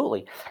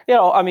 Absolutely.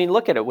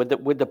 Look at it with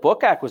the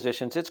book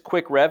acquisitions, it's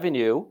quick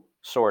revenue,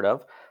 sort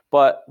of,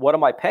 but what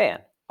am I paying?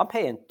 I'm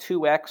paying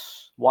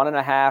 2x,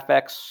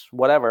 1.5x,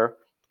 whatever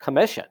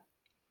commission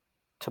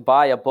to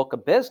buy a book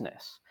of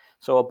business.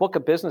 So a book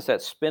of business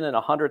that's spinning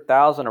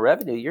 100,000 of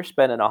revenue, you're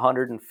spending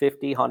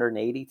 150,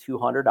 180,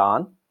 200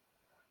 on,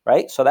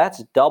 right? So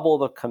that's double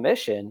the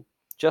commission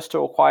just to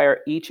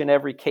acquire each and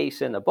every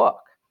case in the book.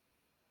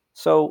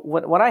 So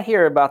when I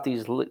hear about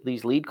these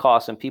lead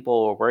costs and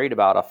people are worried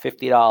about a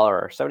 $50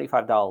 or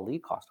 $75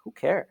 lead cost, who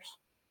cares?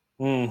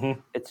 Mm-hmm.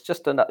 It's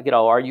just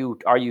are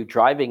you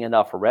driving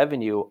enough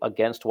revenue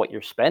against what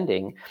you're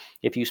spending?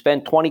 If you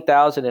spend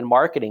 $20,000 in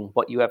marketing,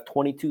 but you have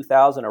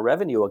 $22,000 of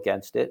revenue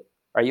against it,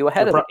 are you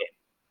ahead of the game?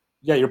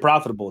 Yeah, you're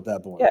profitable at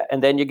that point. Yeah,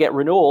 and then you get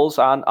renewals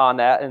on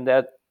that,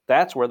 and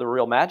that's where the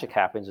real magic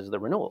happens, is the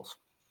renewals.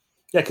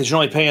 Yeah, because you're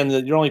only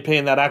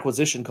paying that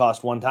acquisition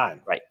cost one time.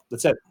 Right.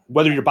 That's it.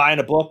 Whether you're buying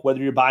a book, whether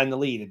you're buying the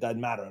lead, it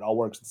doesn't matter. It all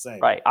works the same.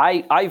 Right.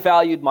 I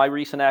valued my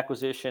recent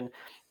acquisition.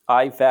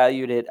 I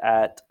valued it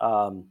at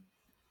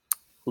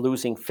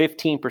losing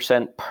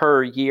 15%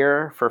 per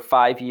year for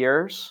 5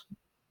 years,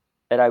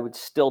 and I would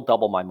still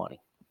double my money.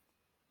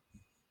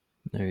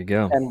 There you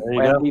go. And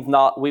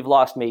we've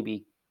lost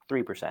maybe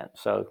 3%.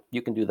 So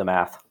you can do the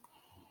math.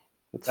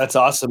 That's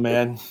awesome,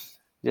 man.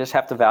 You just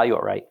have to value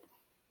it right.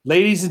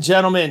 Ladies and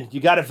gentlemen,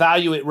 you got to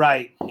value it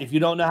right. If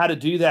you don't know how to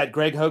do that,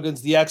 Greg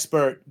Hogan's the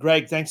expert.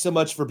 Greg, thanks so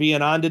much for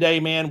being on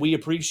today, man. We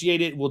appreciate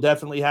it. We'll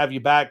definitely have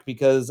you back,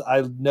 because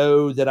I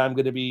know that I'm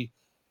going to be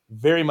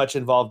very much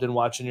involved in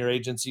watching your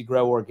agency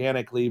grow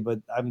organically,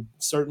 but I'm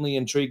certainly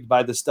intrigued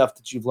by the stuff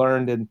that you've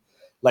learned. And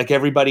like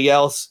everybody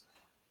else,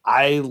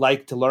 I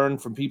like to learn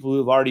from people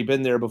who've already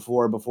been there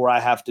before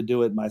I have to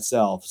do it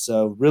myself.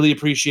 So really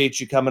appreciate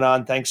you coming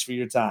on. Thanks for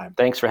your time.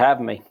 Thanks for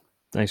having me.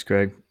 Thanks,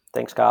 Greg.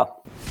 Thanks,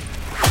 Kyle.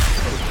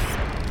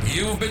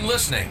 You've been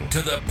listening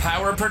to the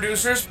Power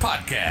Producers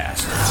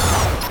Podcast.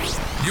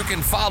 You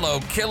can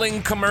follow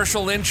Killing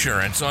Commercial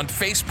Insurance on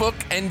Facebook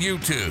and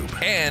YouTube.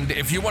 And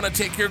if you want to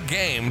take your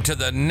game to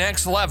the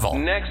next level,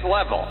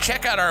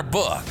 check out our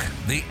book,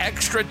 The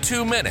Extra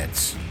 2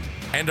 Minutes,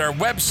 and our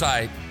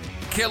website,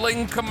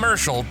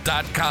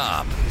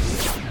 killingcommercial.com.